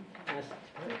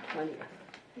February 20th,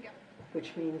 Yeah.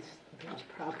 which means there's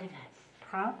probably,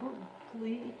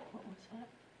 what was that?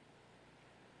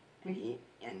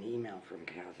 An email from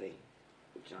Kathy.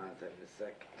 Jonathan is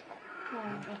sick.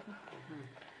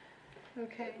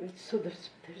 Okay. So there's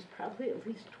probably at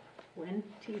least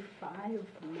 25,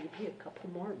 maybe a couple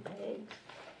more bags.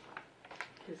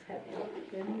 Is that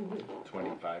any?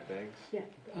 25 bags. Yeah,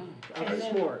 of And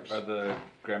then- s'mores. Are the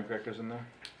graham crackers in there?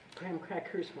 Graham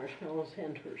crackers, marshmallows,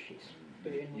 and Hershey's.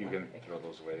 Put it in You one can bag. throw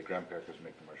those away. The graham crackers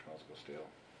make the marshmallows go stale.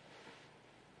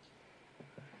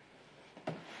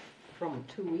 From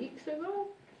 2 weeks ago?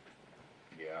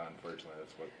 Yeah, unfortunately,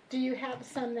 that's what. Do you have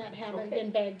some that haven't Okay. been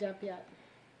bagged up yet?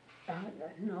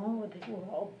 No, they were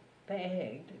all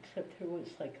bagged, except there was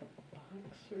like a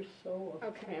box or so of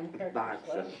Okay. graham crackers Box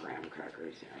left. of graham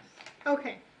crackers, yes.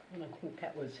 Okay. And I think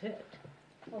that was it.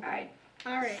 Alright.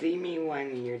 All right. See me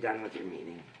when you're done with your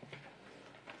meeting.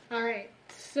 All right.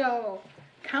 So,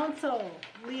 council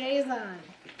liaison.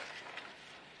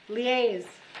 Liaise.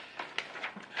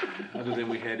 Other than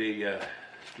we had a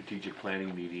strategic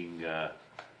planning meeting on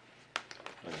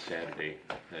Saturday.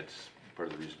 That's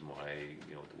part of the reason why,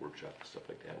 you know, at the workshop and stuff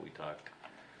like that, we talked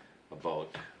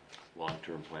about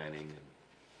long-term planning and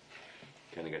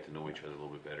kind of got to know each other a little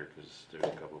bit better because there's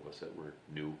a couple of us that were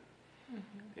new.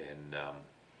 And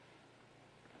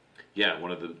yeah,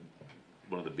 one of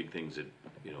the big things that,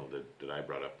 you know, that I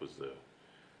brought up was the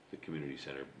community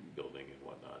center building and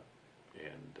whatnot.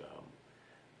 And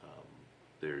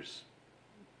there's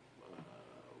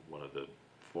one of the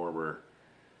former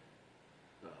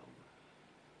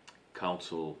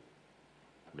council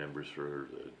members for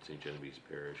the St. Genevieve's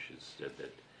Parish has said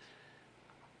that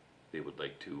they would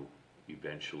like to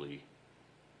eventually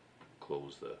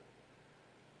close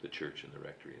the church and the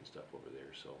rectory and stuff over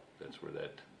there. So that's where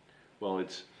that, well,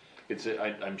 it's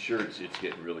I'm sure it's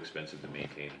getting real expensive to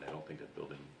maintain, and I don't think that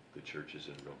building, the church is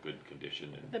in real good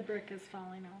condition, and The brick is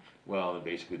falling off. well, and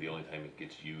basically the only time it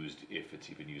gets used, if it's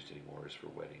even used anymore, is for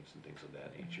weddings and things of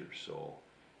that nature, so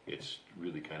it's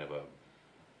really kind of an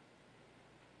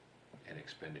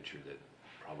expenditure that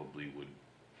probably would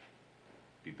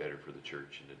be better for the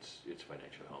church and its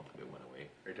financial health if it went away.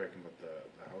 Are you talking about the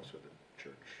house or the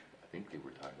church? I think they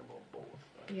were talking about both.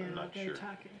 Yeah, I'm not they're sure.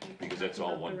 talking. Because that's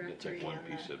all about one, the it's like rectory one and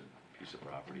piece of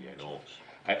property, I know.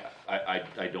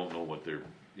 I don't know what their,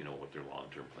 what their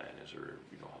long-term plan is, or,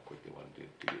 how quick they wanted to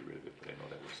get rid of it, but I know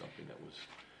that was something that was,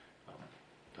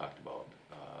 talked about.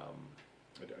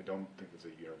 I don't think there's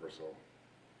a universal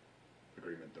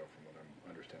agreement though, from what I'm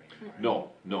understanding.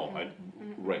 No,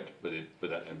 right, but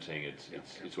I'm saying it's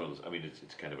one of those, I mean,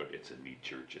 it's kind of it's a neat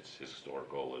church, it's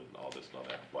historical and all this and all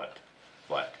that, but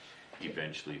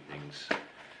eventually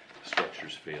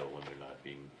structures fail when they're not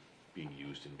being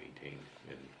used and maintained,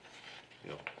 and,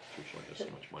 church only has so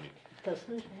much money.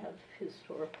 Doesn't it have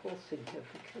historical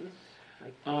significance?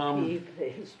 Like maybe the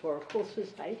historical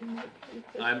society might be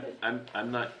interested?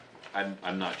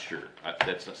 I'm not sure.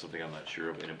 That's not something I'm not sure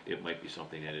of, and it might be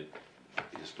something that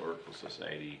the historical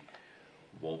society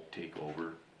won't take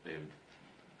over. And,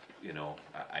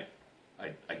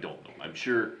 I don't know. I'm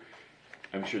sure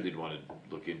they'd want to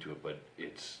look into it, but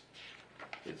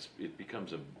it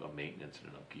becomes a maintenance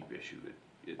and an upkeep issue.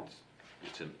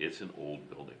 It's an old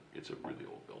building. It's a really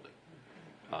old building.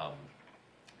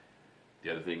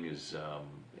 The other thing is,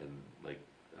 and like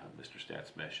Mr.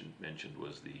 Stats mentioned,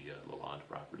 was the Lalonde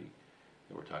property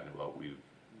that we're talking about.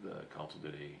 The council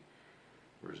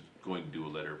we're going to do a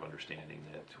letter of understanding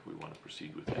that we want to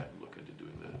proceed with that and look into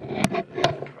doing the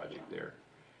project there,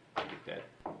 to get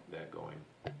that going.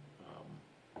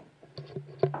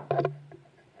 Other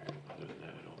than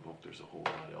that, I don't know if there's a whole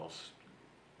lot else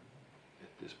at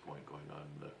this point going on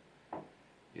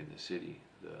in the city.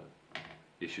 The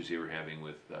issues they were having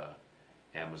with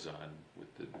Amazon,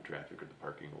 with the traffic or the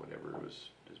parking or whatever, has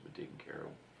been taken care of.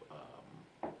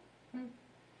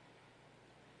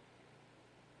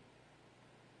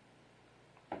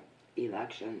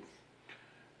 Elections.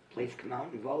 Please come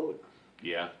out and vote.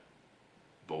 Yeah,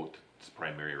 vote. It's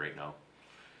primary right now.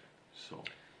 So.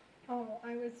 Oh,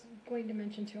 I was going to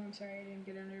mention too, I'm sorry I didn't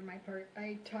get under my part.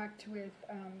 I talked with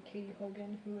Katie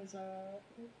Hogan, who is a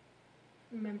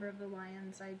member of the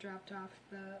Lions. I dropped off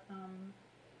the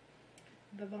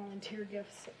volunteer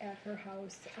gifts at her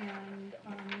house, and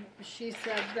she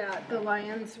said that the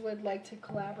Lions would like to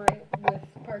collaborate with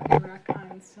Park and Rec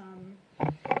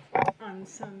on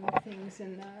some things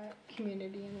in the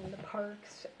community and in the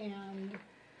parks, and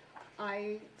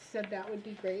I said that would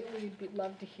be great. We'd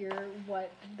love to hear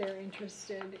what they're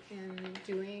interested in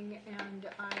doing, and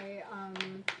I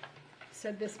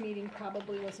said this meeting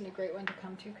probably wasn't a great one to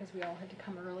come to because we all had to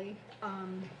come early,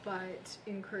 but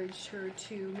encouraged her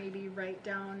to maybe write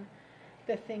down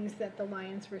the things that the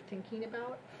Lions were thinking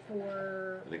about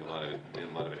for. I think a lot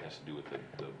of it has to do with the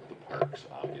parks,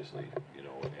 obviously, and.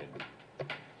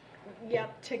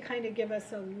 Yep, to kind of give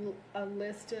us a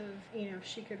list of, if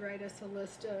she could write us a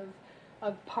list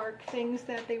of park things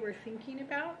that they were thinking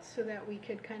about, so that we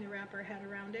could kind of wrap our head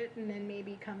around it, and then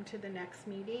maybe come to the next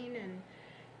meeting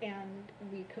and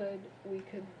we could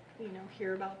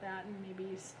hear about that and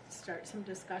maybe start some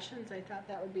discussions. I thought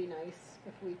that would be nice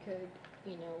if we could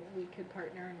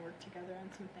partner and work together on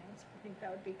some things. I think that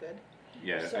would be good.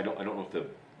 Yeah, So, I don't know if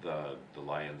the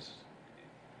Lions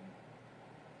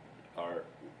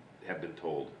have been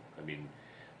told. I mean,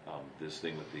 this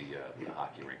thing with the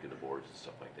hockey rink and the boards and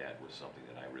stuff like that was something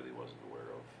that I really wasn't aware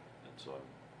of, and so I'm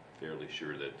fairly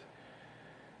sure that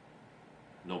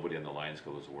nobody on the Lions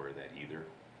Club is aware of that either.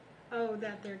 Oh,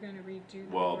 that they're going to redo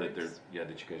the Well, boards? that you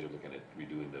guys are looking at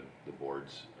redoing the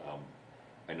boards.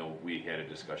 I know we had a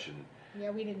discussion. Yeah,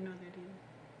 we didn't know that either.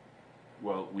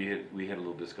 Well, we had a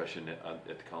little discussion at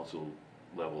the council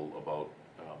level about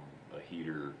a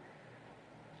heater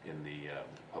in the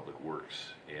public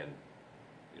works, and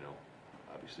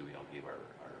obviously we all gave our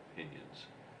opinions,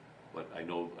 but I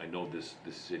know this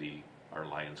city, our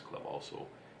Lions Club also,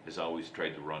 has always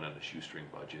tried to run on a shoestring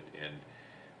budget and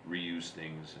reuse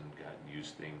things and gotten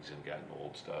used things and gotten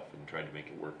old stuff and tried to make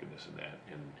it work and this and that,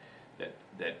 and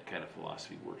that kind of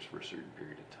philosophy works for a certain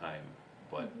period of time,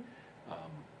 but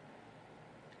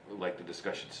like the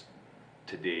discussions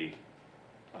today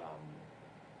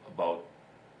about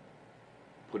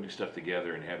putting stuff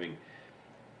together and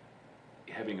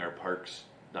having our parks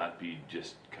not be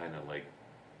just kind of like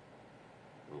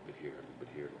a little bit here, a little bit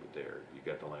here, a little bit there. You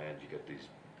got the land, you got this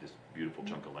beautiful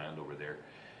chunk of land over there.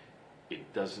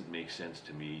 It doesn't make sense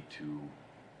to me to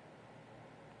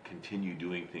continue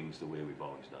doing things the way we've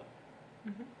always done.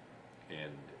 Mhm.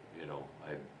 And, you know,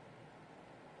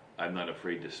 I'm not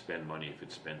afraid to spend money if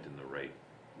it's spent in the right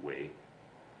way.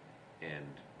 And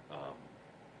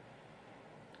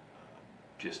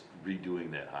just redoing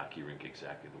that hockey rink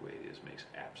exactly the way it is makes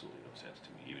absolutely no sense to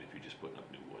me, even if you're just putting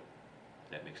up new wood.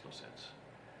 That makes no sense.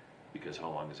 Because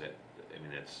how long is that? I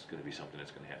mean, that's going to be something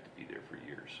that's going to have to be there for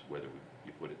years, whether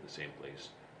you put it in the same place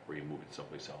or you move it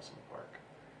someplace else in the park.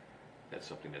 That's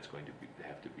something that's going to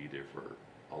have to be there for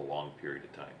a long period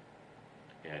of time.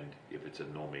 And if it's a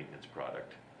no-maintenance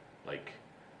product, like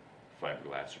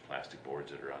fiberglass or plastic boards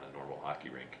that are on a normal hockey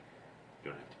rink, you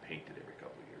don't have to paint it every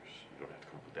couple of years. You don't have to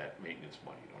come up with that maintenance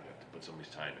money. You don't have to put somebody's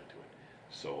time into it.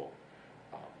 So,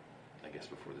 I guess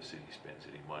before the city spends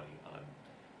any money on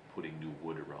putting new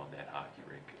wood around that hockey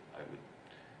rink, I would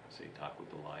say talk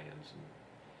with the Lions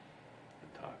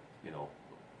and talk, you know,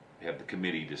 have the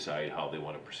committee decide how they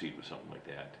want to proceed with something like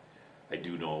that. I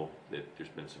do know that there's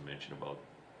been some mention about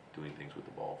doing things with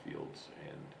the ball fields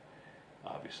and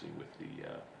obviously with the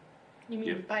You mean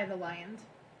If- by the Lions?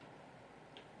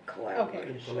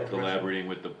 Collaboration. collaborating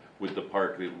with the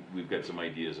park. We've got some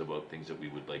ideas about things that we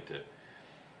would like to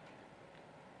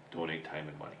donate time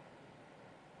and money.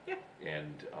 Yeah.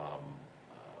 And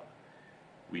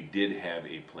we did have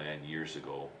a plan years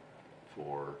ago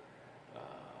for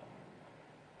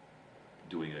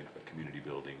doing a community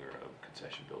building or a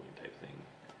concession building type thing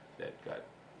that got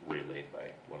waylaid by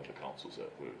one of the councils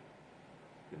that were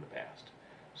in the past.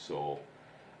 So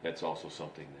that's also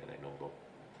something that I know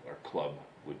our club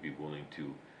would be willing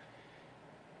to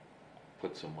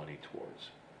put some money towards.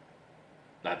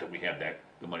 Not that we have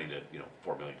the money to, you know,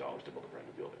 $4 million to build a brand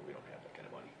new building. We don't have that kind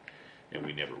of money, and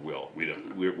we never will.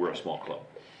 We're a small club,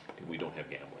 and we don't have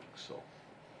gambling, so.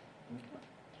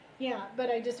 Yeah, but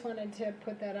I just wanted to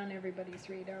put that on everybody's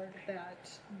radar,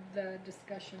 that the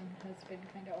discussion has been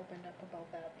kind of opened up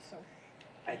about that, so.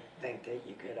 I think that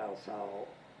you could also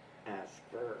ask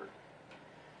for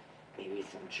maybe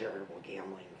some charitable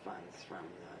gambling funds from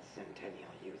the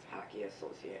Centennial Youth Hockey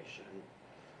Association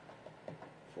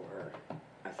for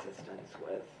assistance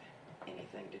with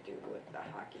anything to do with the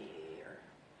hockey or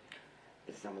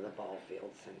some of the ball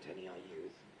fields, Centennial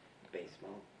Youth,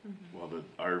 baseball. Well,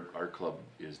 our club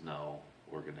is now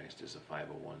organized as a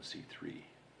 501c3,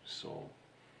 so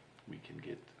we can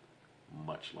get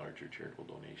much larger charitable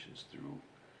donations through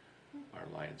our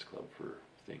Lions Club for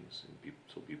things, and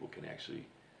so people can actually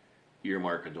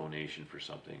earmark a donation for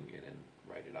something and then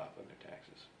write it off on their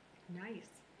taxes.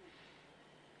 Nice.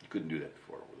 You couldn't do that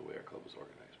before with the way our club was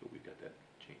organized, but we've got that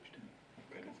changed.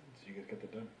 Okay, so you guys get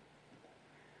that done?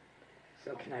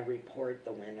 So can I report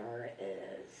the winner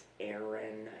is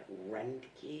Aaron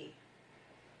Rentke,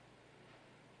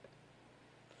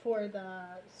 For the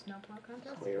snowplow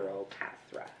contest?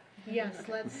 Cleopatra. Yes,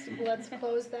 let's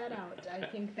close that out. I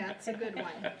think that's a good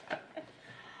one.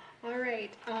 All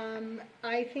right,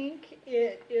 I think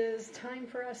it is time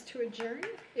for us to adjourn.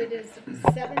 It is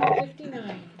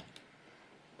 7:59.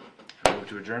 Move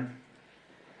to adjourn?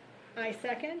 I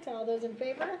second. All those in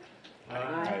favor?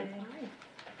 Aye.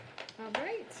 All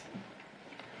right.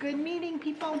 Good meeting,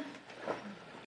 people.